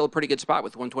 but still a pretty good spot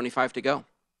with 125 to go.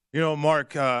 You know,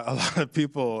 Mark, a lot of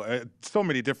people, so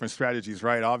many different strategies,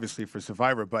 right, obviously for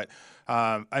Survivor. But,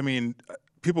 I mean,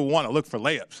 people want to look for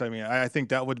layups. I mean, I think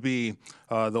that would be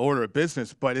the order of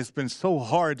business, but it's been so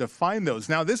hard to find those.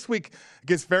 Now, this week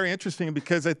gets very interesting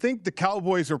because I think the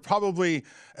Cowboys are probably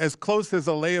as close as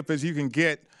a layup as you can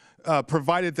get,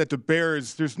 provided that the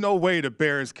Bears, there's no way the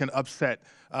Bears can upset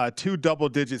 2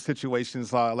 double-digit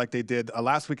situations like they did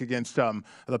last week against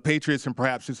the Patriots and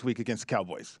perhaps this week against the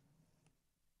Cowboys.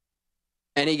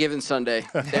 Any given Sunday,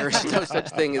 there is no such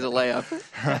thing as a layup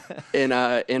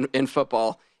in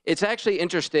football. It's actually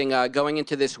interesting going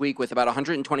into this week with about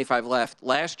 125 left.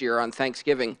 Last year on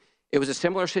Thanksgiving, it was a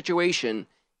similar situation,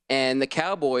 and the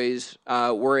Cowboys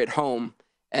were at home,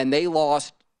 and they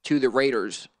lost to the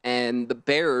Raiders, and the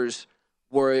Bears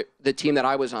were the team that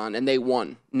I was on, and they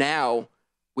won. Now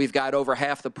we've got over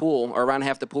half the pool, or around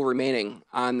half the pool remaining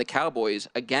on the Cowboys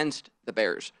against the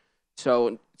Bears.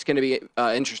 So it's going to be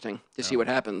interesting to see what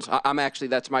happens.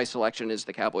 That's my selection is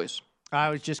the Cowboys. I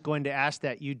was just going to ask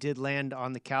that. You did land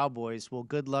on the Cowboys. Well,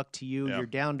 good luck to you. Yeah. You're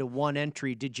down to 1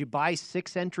 entry. Did you buy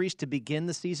 6 entries to begin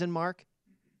the season, Mark?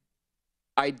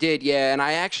 I did, yeah, and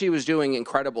I actually was doing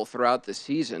incredible throughout the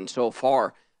season so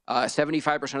far.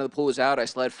 75% of the pool was out. I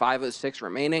still had 5 of the 6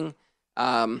 remaining.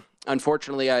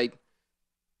 Unfortunately, I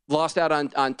lost out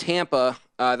on Tampa.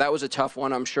 That was a tough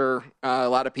one. I'm sure a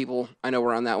lot of people I know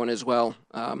were on that one as well.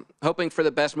 Hoping for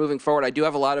the best moving forward. I do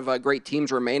have a lot of great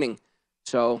teams remaining.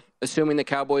 So assuming the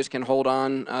Cowboys can hold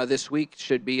on this week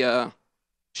should be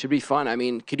fun. I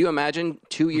mean, could you imagine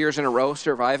 2 years in a row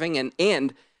surviving?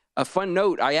 And a fun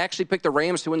note, I actually picked the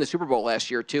Rams to win the Super Bowl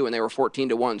last year too, and they were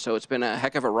 14-1. So it's been a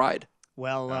heck of a ride.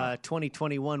 Well,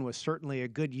 2021 was certainly a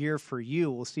good year for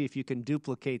you. We'll see if you can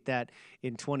duplicate that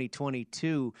in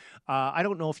 2022. I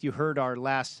don't know if you heard our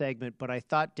last segment, but I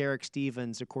thought Derek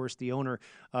Stevens, of course, the owner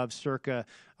of Circa,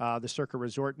 the Circa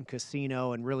Resort and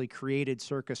Casino, and really created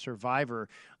Circa Survivor,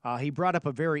 he brought up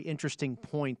a very interesting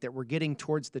point that we're getting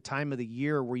towards the time of the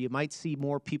year where you might see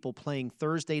more people playing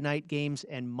Thursday night games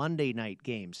and Monday night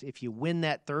games. If you win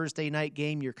that Thursday night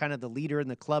game, you're kind of the leader in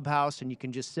the clubhouse, and you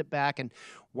can just sit back and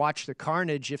watch the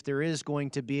carnage if there is going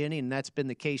to be any, and that's been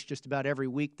the case just about every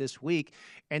week this week.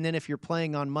 And then if you're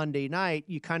playing on Monday night,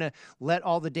 you kind of let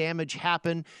all the damage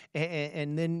happen,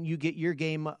 and then you get your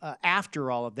game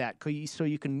after all of that, so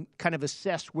you can kind of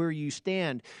assess where you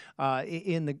stand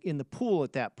in the pool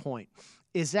at that point.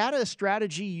 Is that a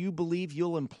strategy you believe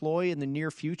you'll employ in the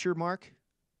near future, Mark?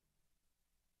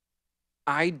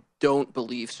 I don't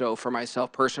believe so for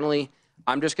myself personally.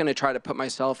 I'm just going to try to put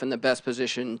myself in the best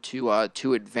position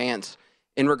to advance.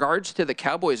 In regards to the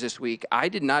Cowboys this week, I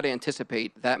did not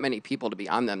anticipate that many people to be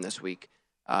on them this week.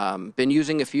 Been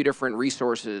using a few different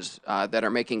resources that are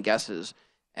making guesses,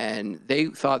 and they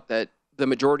thought that the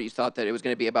majority thought that it was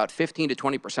going to be about 15 to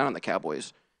 20% on the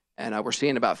Cowboys, and we're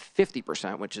seeing about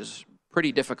 50%, which is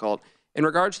pretty difficult. In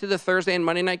regards to the Thursday and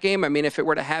Monday night game, I mean, if it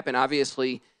were to happen,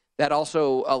 obviously that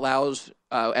also allows,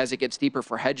 as it gets deeper,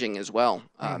 for hedging as well.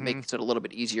 Makes it a little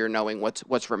bit easier knowing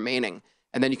what's remaining,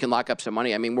 and then you can lock up some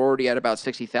money. I mean, we're already at about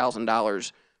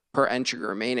 $60,000 per entry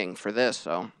remaining for this,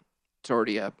 so it's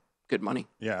already good money.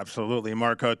 Yeah, absolutely.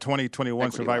 Mark, 2021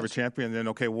 Equity Survivor wise. champion, and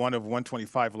then, one of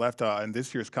 125 left in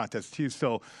this year's contest, too.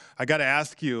 So I got to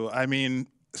ask you, I mean,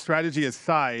 strategy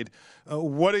aside,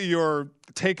 what are your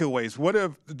takeaways? What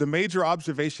are the major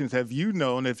observations have you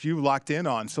known, if you locked in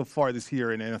on so far this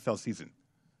year in the NFL season?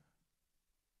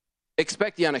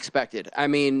 Expect the unexpected. I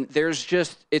mean, it's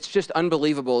just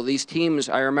unbelievable. These teams,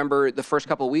 I remember the first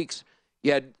couple of weeks,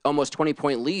 you had almost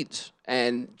 20-point leads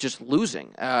and just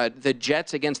losing. The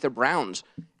Jets against the Browns,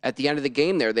 at the end of the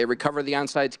game there, they recover the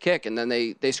onside kick, and then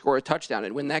they score a touchdown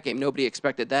and win that game. Nobody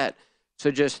expected that.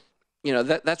 So just,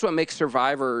 that's what makes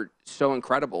Survivor so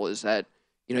incredible, is that,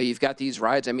 you've got these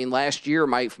rides. I mean, last year,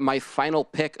 my final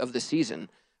pick of the season,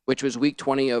 which was week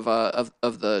 20 of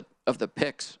the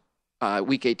picks,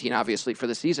 week 18, obviously, for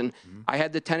the season, I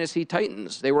had the Tennessee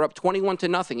Titans. They were up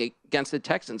 21-0 against the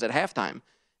Texans at halftime.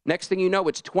 Next thing you know,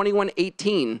 it's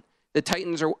 21-18. The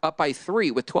Titans are up by 3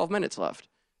 with 12 minutes left.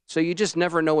 So you just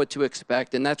never know what to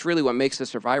expect, and that's really what makes the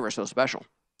Survivor so special.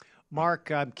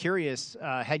 Mark, I'm curious,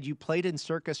 had you played in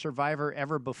Circa Survivor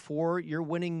ever before your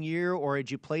winning year, or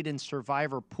had you played in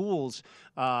Survivor pools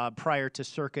prior to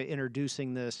Circa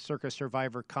introducing the Circa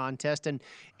Survivor contest? And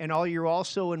are you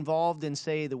also involved in,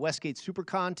 say, the Westgate Super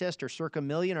Contest or Circa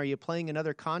Million? Are you playing in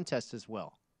other contests as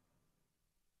well?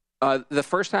 The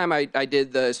first time I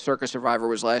did the Circa Survivor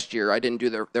was last year. I didn't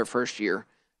do their first year.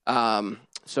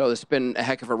 So it's been a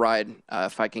heck of a ride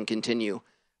if I can continue.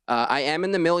 I am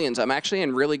in the millions. I'm actually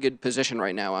in really good position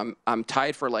right now. I'm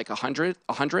tied for like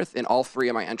 100th in all 3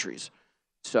 of my entries.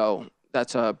 So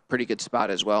that's a pretty good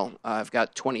spot as well. I've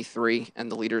got 23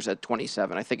 and the leader's at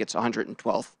 27. I think it's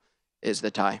 112th is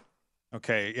the tie.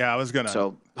 Okay, yeah, I was going to.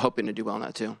 So hoping to do well on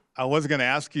that too. I was going to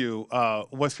ask you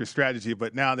what's your strategy,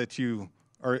 but now that you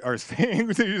are saying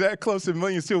that you're that close to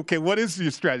millions too. Okay, what is your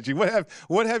strategy?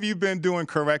 What have you been doing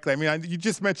correctly? I mean, you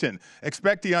just mentioned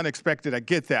expect the unexpected. I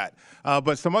get that,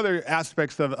 but some other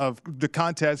aspects of the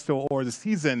contest or the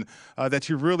season that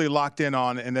you're really locked in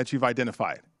on and that you've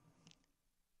identified.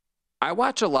 I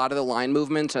watch a lot of the line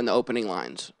movements and the opening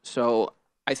lines, so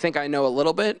I think I know a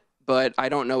little bit, but I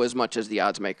don't know as much as the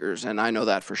odds makers, and I know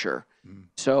that for sure.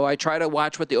 So I try to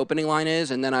watch what the opening line is,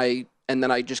 and then I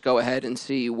just go ahead and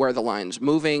see where the line's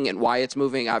moving and why it's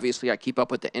moving. Obviously, I keep up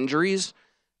with the injuries.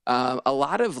 A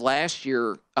lot of last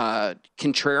year,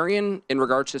 contrarian in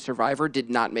regards to Survivor did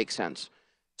not make sense.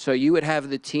 So you would have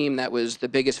the team that was the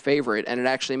biggest favorite, and it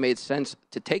actually made sense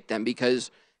to take them because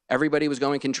everybody was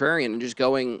going contrarian and just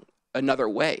going another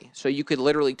way. So you could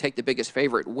literally take the biggest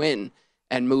favorite, win,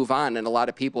 and move on. And a lot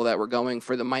of people that were going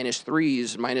for the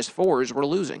 -3s, -4s were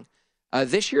losing.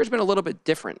 This year's been a little bit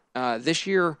different. This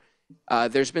year,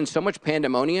 there's been so much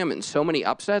pandemonium and so many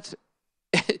upsets.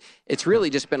 It's really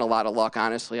just been a lot of luck,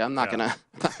 honestly. I'm not gonna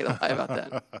lie about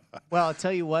that. Well, I'll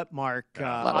tell you what, Mark.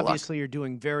 Obviously, you're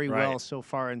doing very well so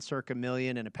far in Circa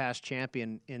Million and a past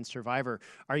champion in Survivor.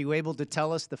 Are you able to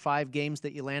tell us the 5 games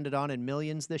that you landed on in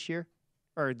millions this year,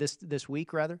 or this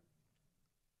week rather?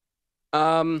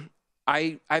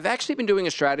 I've actually been doing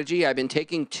a strategy. I've been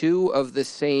taking 2 of the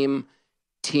same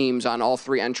teams on all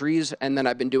 3 entries, and then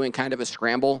I've been doing kind of a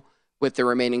scramble with the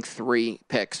remaining 3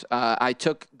 picks. I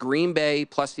took Green Bay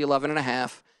plus the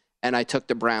 11.5, and I took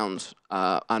the Browns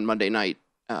on Monday night.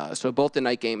 So both the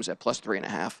night games at plus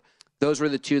 3.5. Those were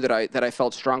the 2 that I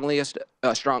felt strongest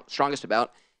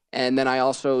about. And then I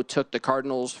also took the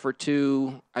Cardinals for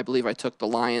 2. I believe I took the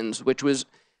Lions, which was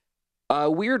A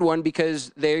weird one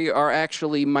because they are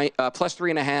actually plus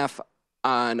 3.5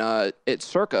 on at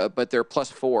Circa, but they're plus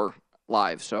 4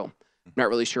 live. So I'm not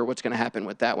really sure what's going to happen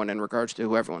with that one in regards to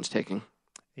who everyone's taking.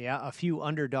 Yeah, a few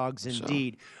underdogs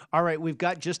indeed. All right, we've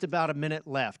got just about a minute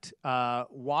left.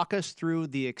 Walk us through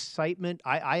the excitement.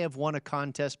 I have won a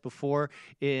contest before,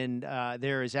 and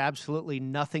there is absolutely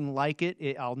nothing like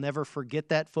it. I'll never forget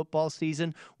that football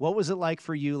season. What was it like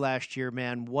for you last year,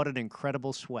 man? What an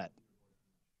incredible sweat.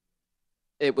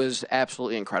 It was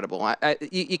absolutely incredible.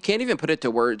 You can't even put it to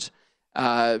words.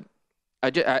 I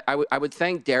would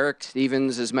thank Derek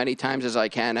Stevens as many times as I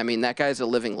can. I mean, that guy's a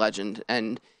living legend,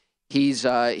 and he's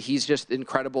just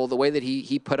incredible. The way that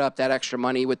he put up that extra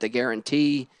money with the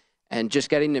guarantee, and just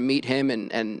getting to meet him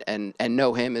and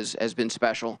know him has been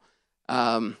special.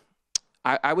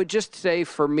 I would just say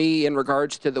for me, in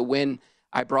regards to the win,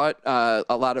 I brought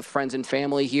a lot of friends and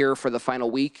family here for the final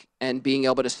week, and being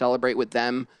able to celebrate with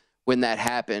them when that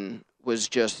happened was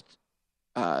just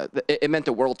it meant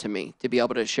the world to me to be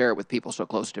able to share it with people so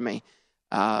close to me.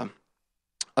 Other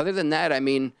than that, I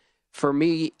mean, for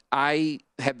me, I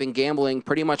have been gambling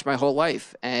pretty much my whole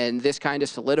life, and this kind of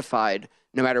solidified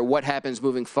no matter what happens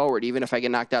moving forward. Even if I get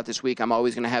knocked out this week, I'm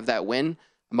always going to have that win.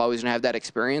 I'm always going to have that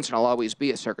experience, and I'll always be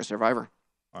a Circa survivor.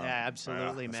 Yeah,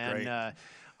 absolutely, man.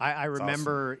 I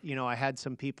remember, awesome. I had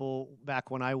some people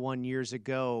back when I won years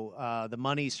ago. The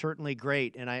money's certainly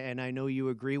great, and I know you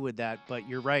agree with that. But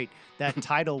you're right, that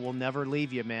title will never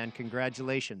leave you, man.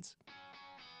 Congratulations.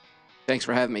 Thanks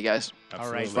for having me, guys. Absolutely.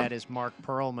 All right, that is Mark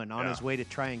Perlman on his way to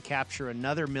try and capture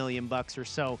another $1 million or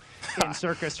so in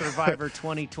Circa Survivor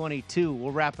 2022.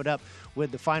 We'll wrap it up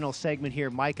with the final segment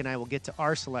here. Mike and I will get to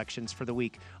our selections for the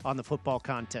week on the Football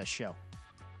Contest Show.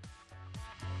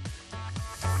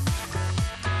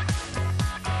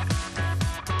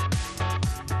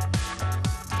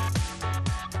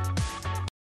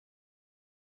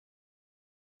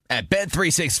 At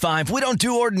Bet365, we don't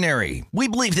do ordinary. We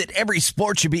believe that every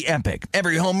sport should be epic.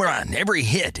 Every home run, every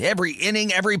hit, every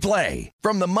inning, every play.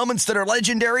 From the moments that are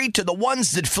legendary to the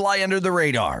ones that fly under the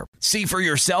radar. See for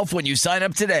yourself when you sign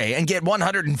up today and get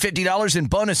 $150 in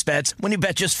bonus bets when you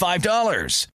bet just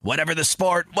 $5. Whatever the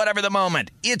sport, whatever the moment,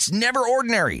 it's never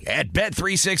ordinary at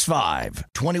Bet365.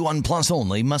 21 plus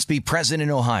only. Must be present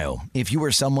in Ohio. If you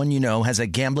or someone you know has a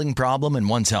gambling problem and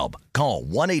wants help, call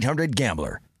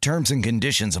 1-800-GAMBLER. Terms and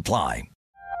conditions apply.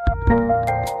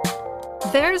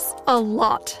 There's a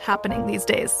lot happening these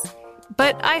days,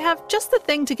 but I have just the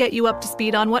thing to get you up to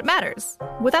speed on what matters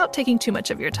without taking too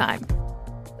much of your time.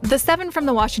 The 7 from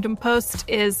the Washington Post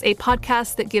is a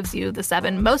podcast that gives you the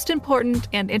 7 most important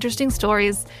and interesting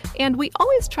stories, and we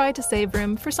always try to save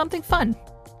room for something fun.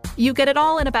 You get it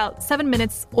all in about 7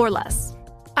 minutes or less.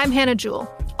 I'm Hannah Jewell.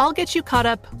 I'll get you caught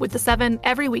up with the 7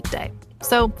 every weekday.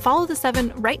 So follow the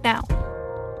 7 right now.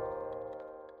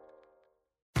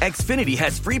 Xfinity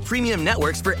has free premium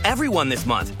networks for everyone this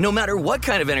month, no matter what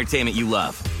kind of entertainment you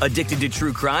love. Addicted to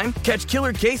true crime? Catch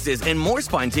killer cases and more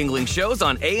spine-tingling shows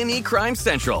on A&E Crime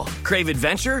Central. Crave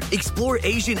adventure? Explore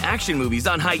Asian action movies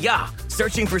on Hi-YAH.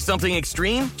 Searching for something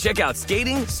extreme? Check out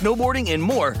skating, snowboarding, and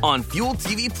more on Fuel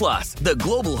TV Plus, the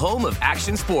global home of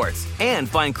action sports. And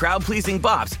find crowd-pleasing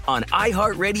bops on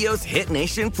iHeartRadio's Hit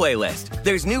Nation playlist.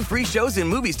 There's new free shows and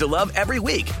movies to love every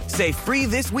week. Say free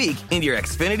this week in your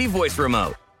Xfinity voice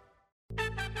remote.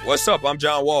 What's up? I'm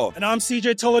John Wall. And I'm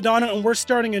CJ Toledano, and we're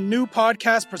starting a new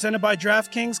podcast presented by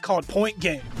DraftKings called Point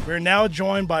Game. We're now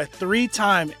joined by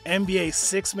 3-time NBA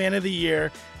Sixth Man of the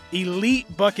Year,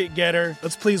 elite bucket getter.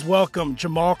 Let's please welcome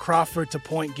Jamal Crawford to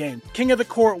Point Game. King of the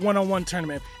Court one-on-one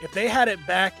tournament. If they had it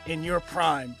back in your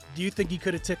prime, do you think you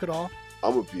could have took it all?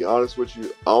 I'm going to be honest with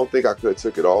you. I don't think I could have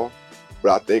took it all,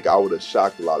 but I think I would have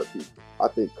shocked a lot of people. I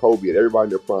think Kobe and everybody in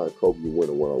their prime, Kobe would win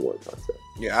a one-on-one contest.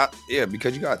 Yeah,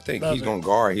 because you got to think. He's going to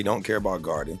guard. He don't care about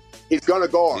guarding. He's going to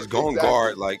guard. He's going to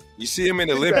guard. Like, you see him in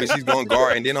the Olympics, he's going to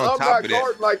guard. And then on top of that. I'm not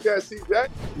guarding like that, CJ.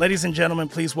 Ladies and gentlemen,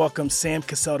 please welcome Sam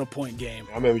Cassell to Point Game.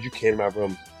 I remember you came to my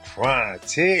room crying,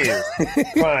 tears.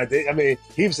 Crying. I mean,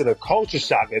 he was in a culture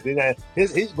shock. And then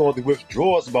he's going through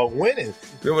withdrawals about winning.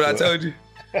 Remember what I told you?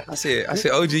 I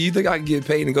said, OG, you think I can get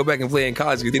paid and go back and play in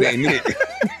college? You think I ain't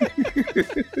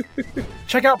it?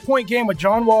 Check out Point Game with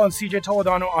John Wall and CJ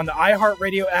Toledano on the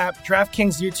iHeartRadio app,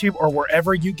 DraftKings YouTube, or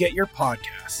wherever you get your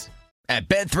podcasts. At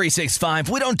Bet365,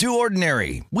 we don't do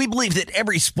ordinary. We believe that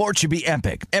every sport should be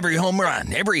epic. Every home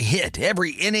run, every hit,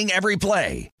 every inning, every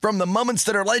play. From the moments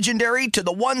that are legendary to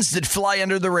the ones that fly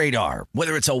under the radar.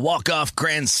 Whether it's a walk-off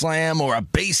grand slam or a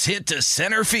base hit to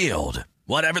center field.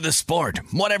 Whatever the sport,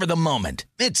 whatever the moment,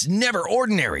 it's never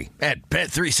ordinary at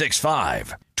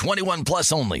Bet365. 21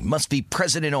 plus only. Must be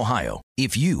present in Ohio.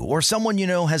 If you or someone you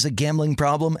know has a gambling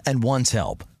problem and wants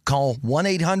help, call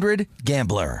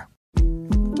 1-800-GAMBLER.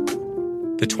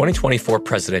 The 2024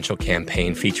 presidential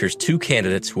campaign features two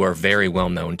candidates who are very well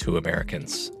known to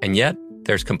Americans. And yet,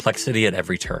 there's complexity at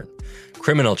every turn.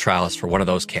 Criminal trials for one of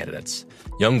those candidates.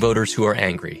 Young voters who are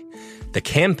angry. The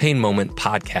Campaign Moment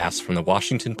podcast from the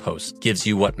Washington Post gives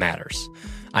you what matters.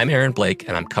 I'm Aaron Blake,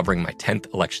 and I'm covering my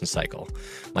 10th election cycle.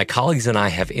 My colleagues and I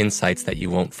have insights that you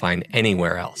won't find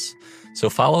anywhere else. So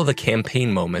follow The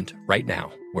Campaign Moment right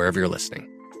now, wherever you're listening.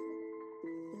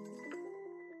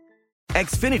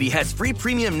 Xfinity has free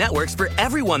premium networks for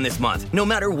everyone this month, no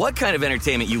matter what kind of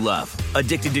entertainment you love.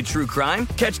 Addicted to true crime?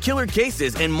 Catch killer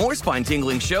cases and more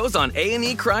spine-tingling shows on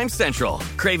A&E Crime Central.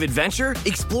 Crave adventure?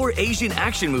 Explore Asian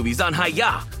action movies on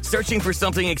Hi-YAH. Searching for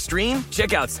something extreme?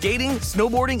 Check out skating,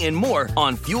 snowboarding, and more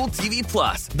on Fuel TV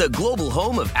Plus, the global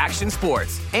home of action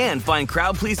sports. And find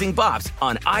crowd-pleasing bops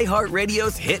on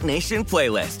iHeartRadio's Hit Nation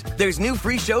playlist. There's new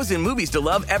free shows and movies to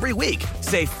love every week.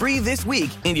 Say free this week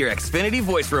in your Xfinity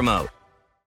voice remote.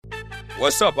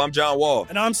 What's up? I'm John Wall.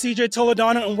 And I'm CJ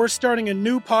Toledano, and we're starting a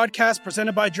new podcast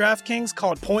presented by DraftKings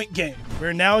called Point Game.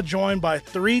 We're now joined by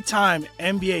three-time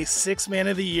NBA Sixth Man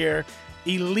of the Year,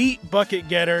 elite bucket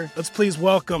getter. Let's please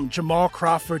welcome Jamal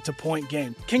Crawford to Point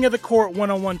Game. King of the Court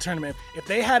one-on-one tournament. If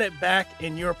they had it back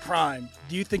in your prime,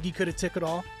 do you think you could have took it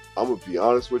all? I'm going to be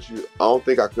honest with you. I don't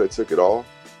think I could have took it all,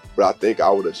 but I think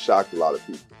I would have shocked a lot of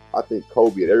people. I think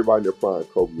Kobe and everybody in their prime,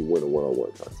 Kobe would win a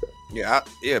one-on-one contest. Yeah,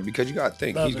 because you got to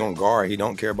think, he's going to guard. He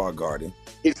don't care about guarding.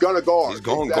 He's going to guard. He's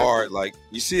going to guard. Like,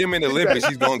 you see him in the Olympics,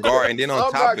 he's going to guard. And then on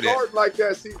top of that. I'm not guarding like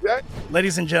that, see that?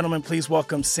 Ladies and gentlemen, please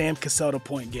welcome Sam Cassell to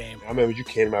Point Game. I remember you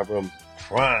came out from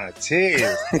crying,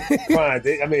 tears.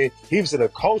 I mean, he was in a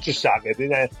culture shock. And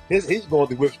then he's going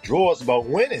through withdrawals about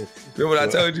winning. Remember what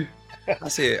I told you? I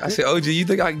said, OG, you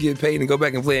think I can get paid and go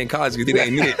back and play in college because it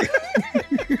ain't it?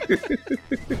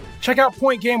 Check out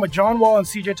Point Game with John Wall and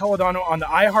CJ Toledano on the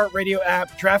iHeartRadio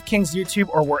app, DraftKings YouTube,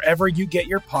 or wherever you get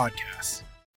your podcasts.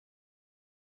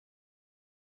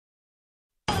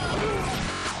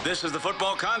 This is the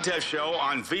Football Contest Show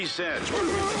on VSiN,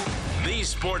 the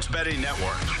Sports Betting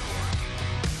Network.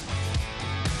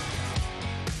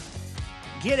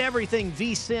 Get everything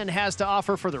VSiN has to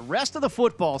offer for the rest of the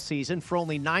football season for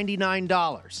only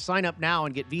 $99. Sign up now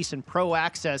and get VSiN Pro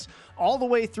access all the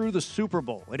way through the Super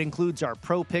Bowl. It includes our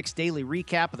Pro Picks daily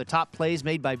recap of the top plays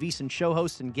made by VSiN show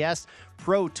hosts and guests,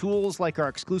 pro tools like our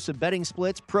exclusive betting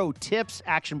splits, pro tips,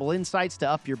 actionable insights to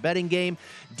up your betting game,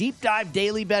 deep dive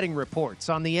daily betting reports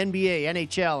on the NBA,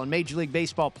 NHL, and Major League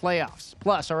Baseball playoffs,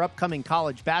 plus our upcoming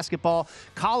college basketball,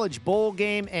 college bowl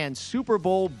game, and Super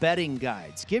Bowl betting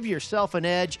guides. Give yourself an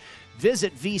edge.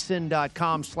 Visit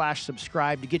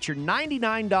vsin.com/subscribe to get your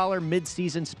 $99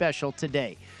 midseason special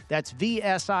today. That's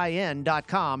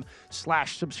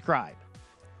vsin.com/subscribe.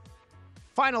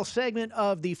 Final segment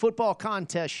of the Football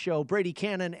Contest Show. Brady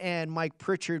Cannon and Mike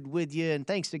Pritchard with you. And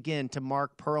thanks again to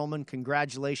Mark Perlman.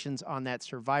 Congratulations on that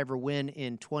Survivor win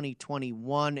in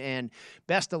 2021. And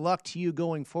best of luck to you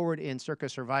going forward in Circa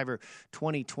Survivor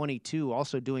 2022.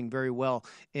 Also doing very well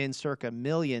in Circa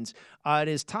Millions. It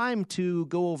is time to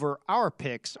go over our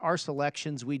picks, our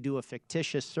selections. We do a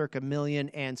fictitious Circa Million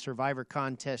and Survivor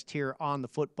contest here on the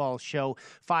Football Show.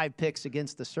 5 picks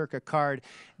against the Circa card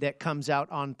that comes out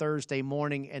on Thursday morning.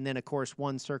 And then, of course,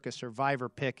 one Circa Survivor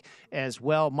pick as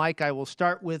well. Mike, I will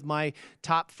start with my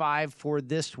top 5 for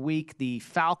this week. The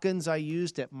Falcons I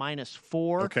used at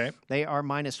 -4. Okay. They are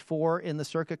 -4 in the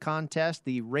Circa contest.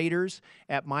 The Raiders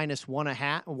at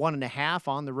 -1.5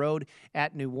 on the road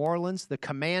at New Orleans. The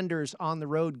Commanders on the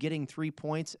road getting 3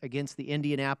 points against the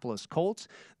Indianapolis Colts.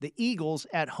 The Eagles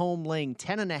at home laying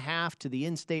 10.5 to the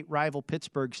in-state rival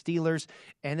Pittsburgh Steelers.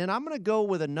 And then I'm going to go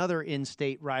with another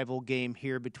in-state rival game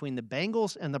here between the Bengals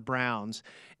and the Browns,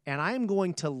 and I am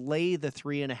going to lay the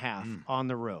 3.5 on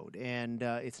the road. And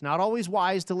it's not always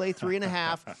wise to lay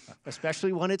 3.5,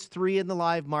 especially when it's 3 in the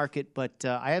live market, but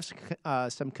I have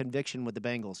some conviction with the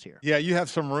Bengals here. Yeah, you have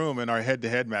some room in our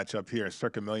head-to-head matchup here at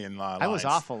Circa Million lines. I was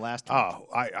awful last week. Oh,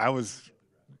 I was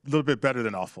a little bit better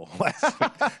than awful last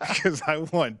week because I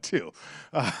won 2.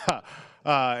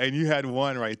 And you had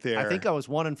 1 right there. I think I was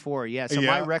 1-4. Yeah. So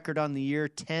my record on the year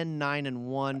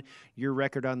 10-9-1. Your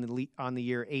record on the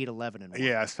year 8-11-1.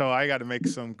 Yeah. So I got to make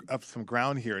some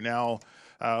ground here. Now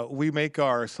we make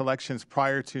our selections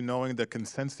prior to knowing the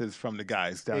consensus from the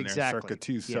guys down there in Circa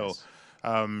 2. Yes. So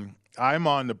I'm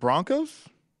on the Broncos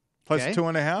plus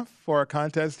 2.5 for our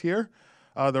contest here.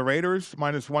 The Raiders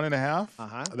 -1.5.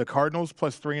 The Cardinals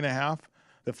plus 3.5.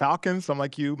 The Falcons, I'm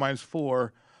like you,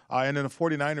 -4. And then the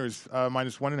 49ers,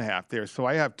 -1.5 there. So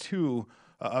I have two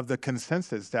of the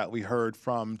consensus that we heard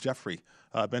from Jeffrey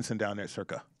Benson down there at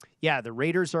Circa. Yeah, the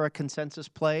Raiders are a consensus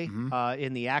play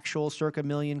in the actual Circa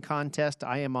Million contest.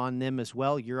 I am on them as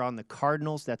well. You're on the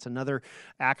Cardinals. That's another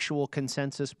actual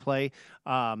consensus play.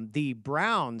 The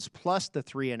Browns plus the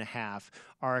 3.5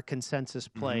 are a consensus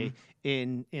play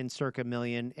in Circa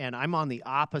Million, and I'm on the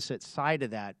opposite side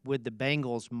of that with the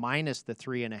Bengals minus the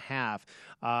 3.5,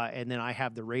 and then I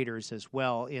have the Raiders as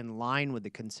well in line with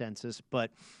the consensus,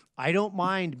 but I don't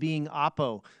mind being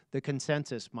oppo the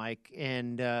consensus, Mike.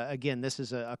 And again, this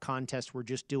is a contest we're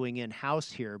just doing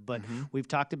in-house here, but we've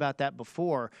talked about that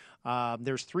before.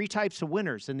 There's three types of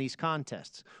winners in these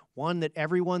contests. One that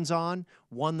everyone's on,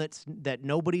 one that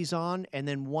nobody's on, and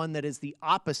then one that is the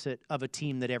opposite of a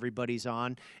team that everybody's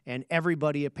on. And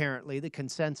everybody, apparently, the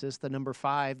consensus, the number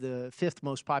 5, the 5th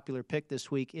most popular pick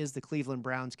this week is the Cleveland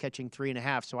Browns catching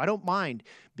 3.5. So I don't mind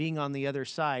being on the other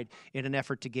side in an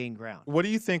effort to gain ground. What do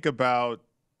you think about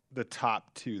the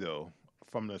top two, though,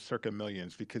 from the Circa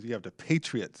Millions? Because you have the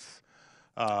Patriots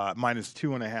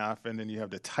 -2.5, and then you have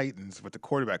the Titans with the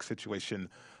quarterback situation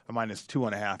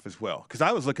 -2.5 as well. Because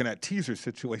I was looking at teaser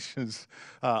situations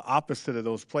opposite of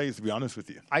those plays, to be honest with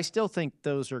you. I still think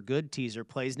those are good teaser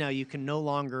plays. Now, you can no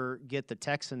longer get the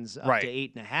Texans up to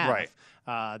 8.5.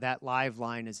 Right. That live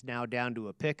line is now down to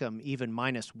a pick 'em, even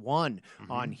 -1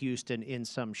 on Houston in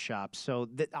some shops. So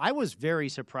I was very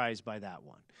surprised by that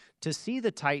one. To see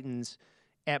the Titans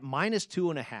at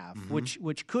 -2.5,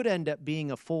 which could end up being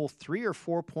a full 3 or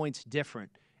 4 points different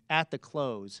at the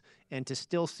close, and to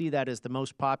still see that as the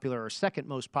most popular or second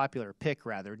most popular pick,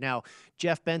 rather. Now,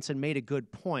 Jeff Benson made a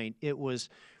good point. It was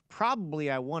probably,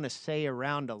 I want to say,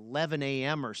 around 11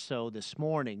 a.m. or so this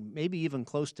morning, maybe even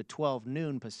close to 12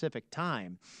 noon Pacific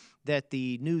time, that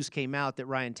the news came out that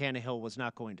Ryan Tannehill was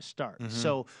not going to start.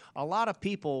 So a lot of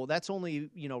people, that's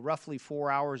only, roughly 4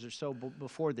 hours or so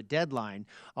before the deadline.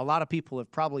 A lot of people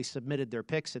have probably submitted their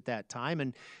picks at that time.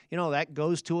 And, that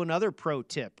goes to another pro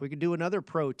tip. We could do another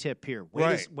pro tip here.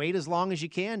 Wait as long as you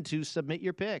can to submit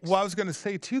your picks. Well, I was going to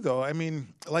say, too, though, I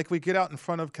mean, like we get out in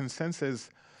front of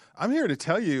consensus. I'm here to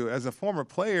tell you, as a former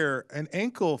player, an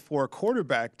ankle for a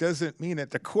quarterback doesn't mean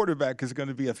that the quarterback is going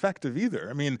to be effective either.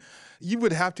 I mean, you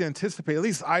would have to anticipate, at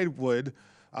least I would,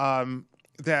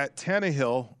 that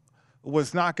Tannehill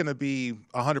was not going to be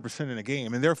 100% in a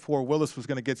game, and therefore Willis was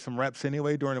going to get some reps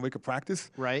anyway during the week of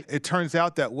practice. Right. It turns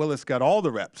out that Willis got all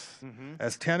the reps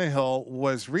as Tannehill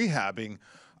was rehabbing.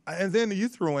 And then you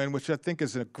threw in, which I think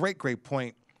is a great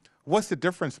point, what's the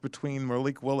difference between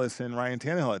Malik Willis and Ryan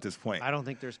Tannehill at this point? I don't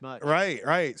think there's much.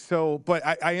 Right. So, but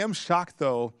I am shocked,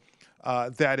 though,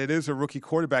 that it is a rookie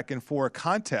quarterback, and for a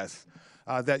contest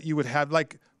that you would have,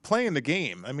 like, playing the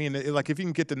game. I mean, like, if you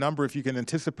can get the number, if you can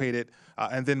anticipate it,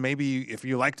 and then maybe if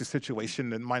you like the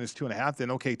situation, then -2.5, then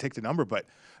okay, take the number. But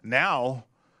now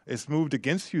it's moved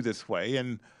against you this way,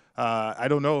 and I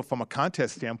don't know from a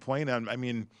contest standpoint. I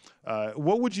mean,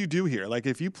 what would you do here? Like,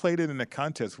 if you played it in a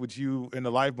contest, would you, in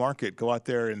the live market, go out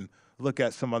there and look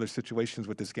at some other situations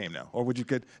with this game now? Or would you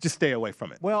just stay away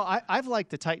from it? Well, I've liked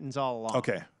the Titans all along.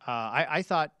 Okay. I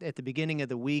thought at the beginning of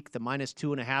the week the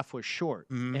 -2.5 was short.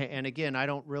 And again, I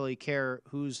don't really care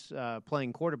who's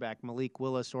playing quarterback, Malik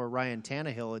Willis or Ryan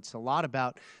Tannehill. It's a lot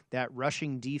about that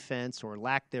rushing defense or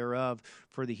lack thereof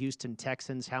for the Houston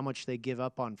Texans, how much they give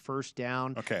up on first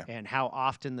down, and how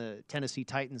often the Tennessee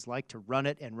Titans like to run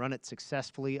it and run it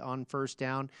successfully on first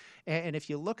down. And if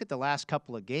you look at the last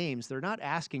couple of games, they're not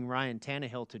asking Ryan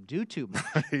Tannehill to do too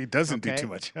much. He doesn't do too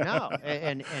much. No.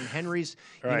 And Henry's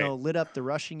lit up the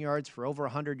rushing yards for over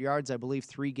 100 yards, I believe,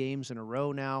 3 games in a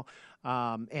row now.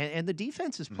 And the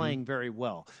defense is playing very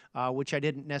well, which I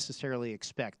didn't necessarily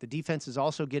expect. The defense is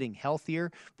also getting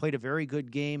healthier, played a very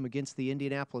good game against the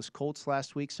Indianapolis Colts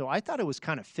last week. So I thought it was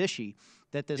kind of fishy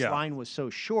that this line was so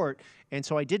short, and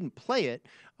so I didn't play it.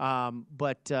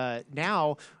 But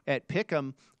now at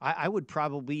Pick'em, I would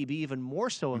probably be even more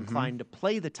so inclined to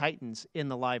play the Titans in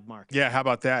the live market. Yeah, how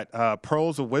about that?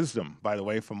 Pearls of Wisdom, by the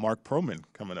way, from Mark Perlman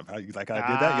coming up. You like how I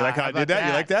did that? You like how I did that?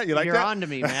 You like that? You like You're that? on to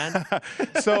me, man.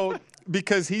 So,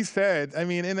 because he said, I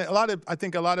mean, and I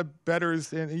think a lot of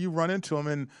bettors, and you run into them,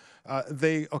 and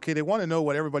they want to know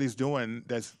what everybody's doing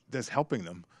that's helping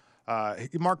them.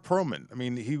 Mark Perlman, I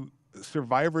mean, he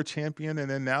Survivor champion, and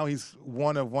then now he's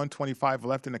one of 125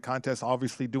 left in the contest,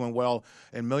 obviously doing well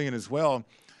in Million as well.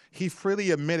 He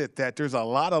freely admitted that there's a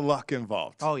lot of luck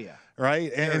involved. Oh, yeah.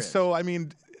 Right? And so, I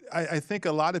mean, I think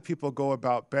a lot of people go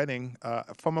about betting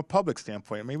from a public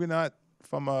standpoint, maybe not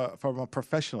from a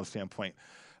professional standpoint,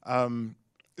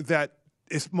 that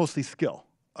it's mostly skill.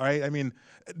 All right. I mean,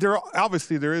 there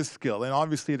is skill, and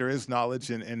obviously there is knowledge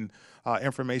and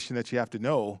information that you have to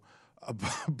know.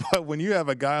 But when you have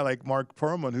a guy like Mark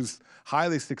Perlman, who's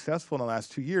highly successful in the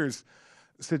last 2 years,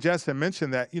 suggests and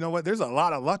mention that, you know what, there's a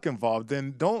lot of luck involved,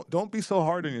 then don't be so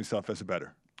hard on yourself as a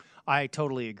bettor. I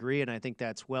totally agree, and I think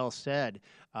that's well said.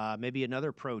 Maybe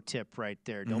another pro tip right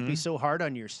there. Don't be so hard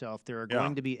on yourself. There are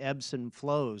going to be ebbs and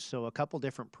flows. So a couple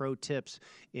different pro tips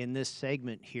in this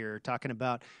segment here, talking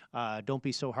about don't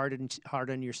be so hard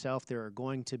on yourself. There are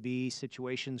going to be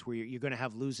situations where you're going to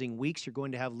have losing weeks. You're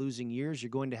going to have losing years. You're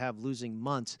going to have losing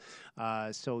months.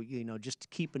 So, just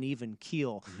keep an even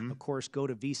keel. Of course, go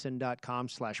to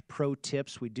vsin.com/pro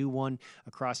tips. We do one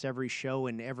across every show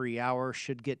and every hour.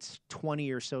 Should get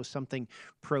 20 or so something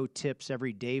pro tips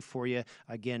every day for you.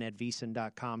 Again, at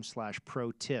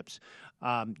vsin.com/pro tips.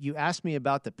 You asked me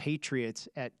about the Patriots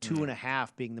at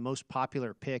 2.5 being the most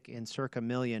popular pick in circa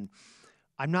million.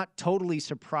 I'm not totally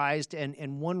surprised,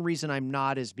 and one reason I'm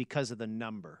not is because of the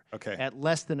number. Okay. At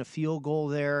less than a field goal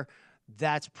there,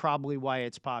 that's probably why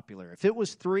it's popular. If it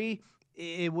was 3,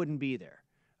 it wouldn't be there.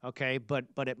 Okay, but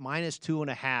at minus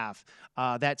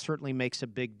 2.5, that certainly makes a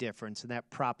big difference, and that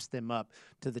props them up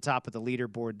to the top of the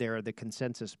leaderboard there, the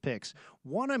consensus picks.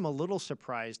 One I'm a little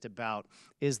surprised about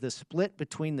is the split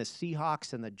between the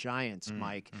Seahawks and the Giants,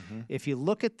 Mike. If you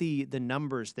look at the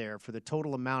numbers there for the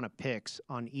total amount of picks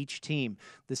on each team,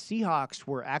 the Seahawks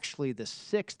were actually the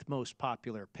 6th most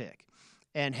popular pick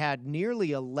and had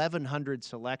nearly 1,100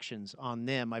 selections on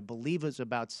them. I believe it was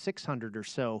about 600 or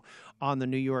so on the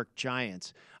New York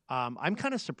Giants. I'm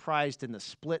kind of surprised in the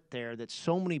split there that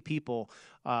so many people,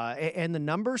 and the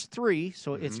number's 3,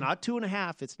 so it's not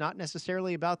 2.5. It's not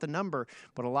necessarily about the number,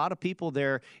 but a lot of people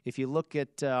there, if you look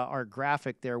at our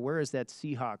graphic there, where is that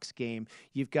Seahawks game?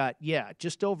 You've got,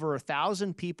 just over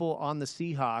 1,000 people on the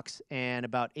Seahawks and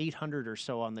about 800 or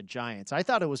so on the Giants. I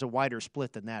thought it was a wider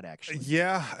split than that, actually.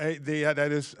 Yeah,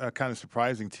 that is kind of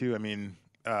surprising, too. I mean,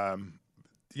 the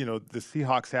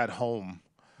Seahawks at home,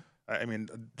 I mean,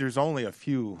 there's only a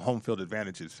few home field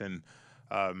advantages, and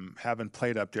having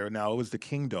played up there. Now, it was the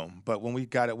Kingdom, but when we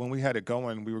had it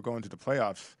going, we were going to the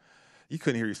playoffs, you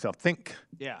couldn't hear yourself think.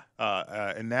 Yeah.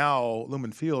 And now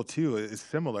Lumen Field, too, is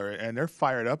similar, and they're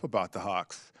fired up about the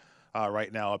Hawks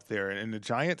right now up there. And the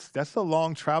Giants, that's a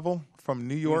long travel from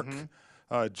New York,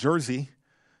 Jersey,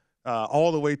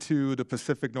 all the way to the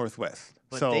Pacific Northwest.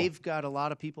 But they've got a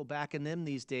lot of people backing them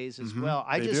these days as well.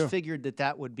 I just figured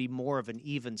that would be more of an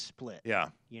even split. Yeah.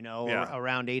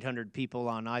 Around 800 people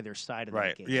on either side of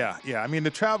that game. Yeah. I mean, the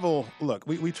travel, look,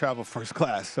 we travel first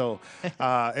class. So,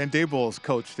 and Daboll's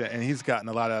coached it, and he's gotten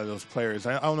a lot out of those players.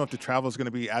 I don't know if the travel is going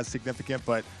to be as significant,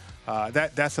 but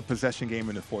that's a possession game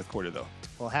in the fourth quarter, though.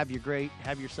 Well, have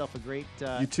yourself a great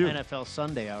you too. NFL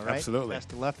Sunday, all right? Absolutely.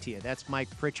 Best of luck to you. That's Mike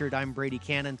Pritchard. I'm Brady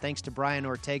Cannon. Thanks to Brian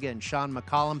Ortega and Sean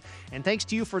McCollum. And thanks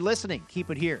to you for listening.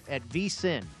 Keep it here at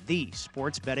VSiN, the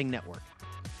Sports Betting Network.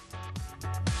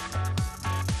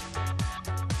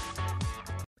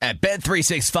 At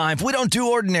Bet365, we don't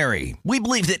do ordinary. We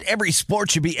believe that every sport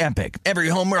should be epic. Every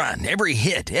home run, every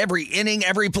hit, every inning,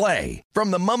 every play. From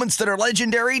the moments that are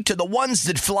legendary to the ones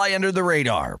that fly under the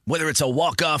radar. Whether it's a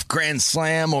walk-off grand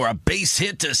slam or a base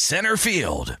hit to center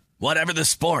field. Whatever the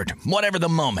sport, whatever the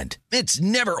moment. It's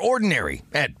never ordinary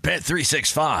at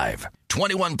Bet365.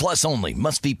 21 plus only.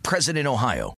 Must be present in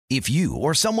Ohio. If you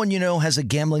or someone you know has a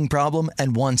gambling problem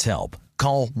and wants help,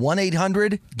 call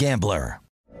 1-800-GAMBLER.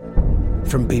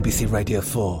 From BBC Radio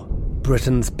 4,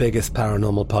 Britain's biggest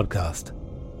paranormal podcast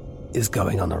is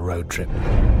going on a road trip.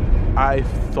 I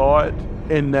thought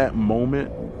in that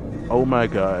moment, oh my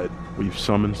God, we've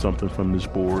summoned something from this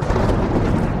board.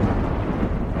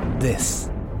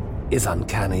 This is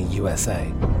Uncanny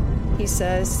USA. He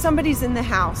says, somebody's in the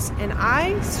house, and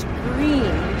I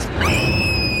screamed.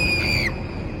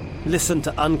 Listen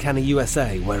to Uncanny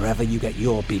USA wherever you get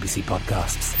your BBC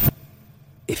podcasts,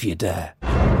 if you dare.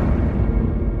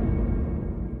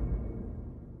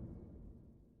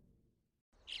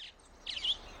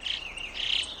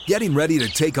 Getting ready to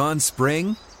take on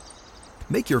spring?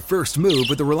 Make your first move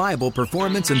with the reliable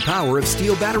performance and power of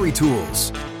Steel battery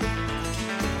tools.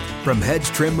 From hedge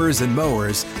trimmers and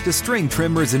mowers to string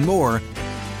trimmers and more,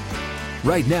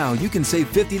 right now you can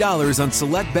save $50 on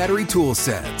select battery tool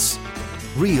sets.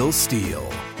 Real Steel.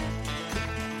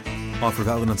 Offer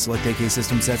valid on select AK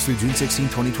system sets through June 16,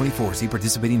 2024. See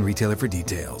participating retailer for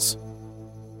details.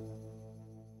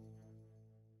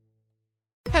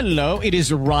 Hello, it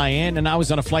is Ryan, and I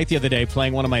was on a flight the other day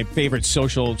playing one of my favorite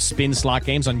social spin slot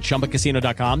games on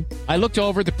ChumbaCasino.com. I looked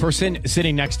over at the person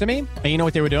sitting next to me, and you know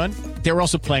what they were doing? They were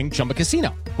also playing Chumba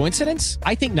Casino. Coincidence?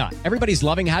 I think not. Everybody's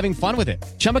loving having fun with it.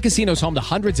 Chumba Casino is home to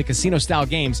hundreds of casino-style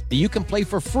games that you can play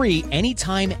for free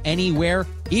anytime, anywhere,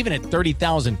 even at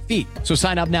 30,000 feet. So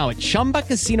sign up now at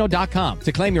ChumbaCasino.com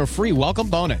to claim your free welcome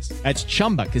bonus. That's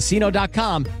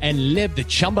ChumbaCasino.com and live the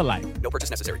Chumba life. No purchase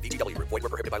necessary. VGW. Void where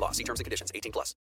prohibited by law. See terms and conditions. 18+.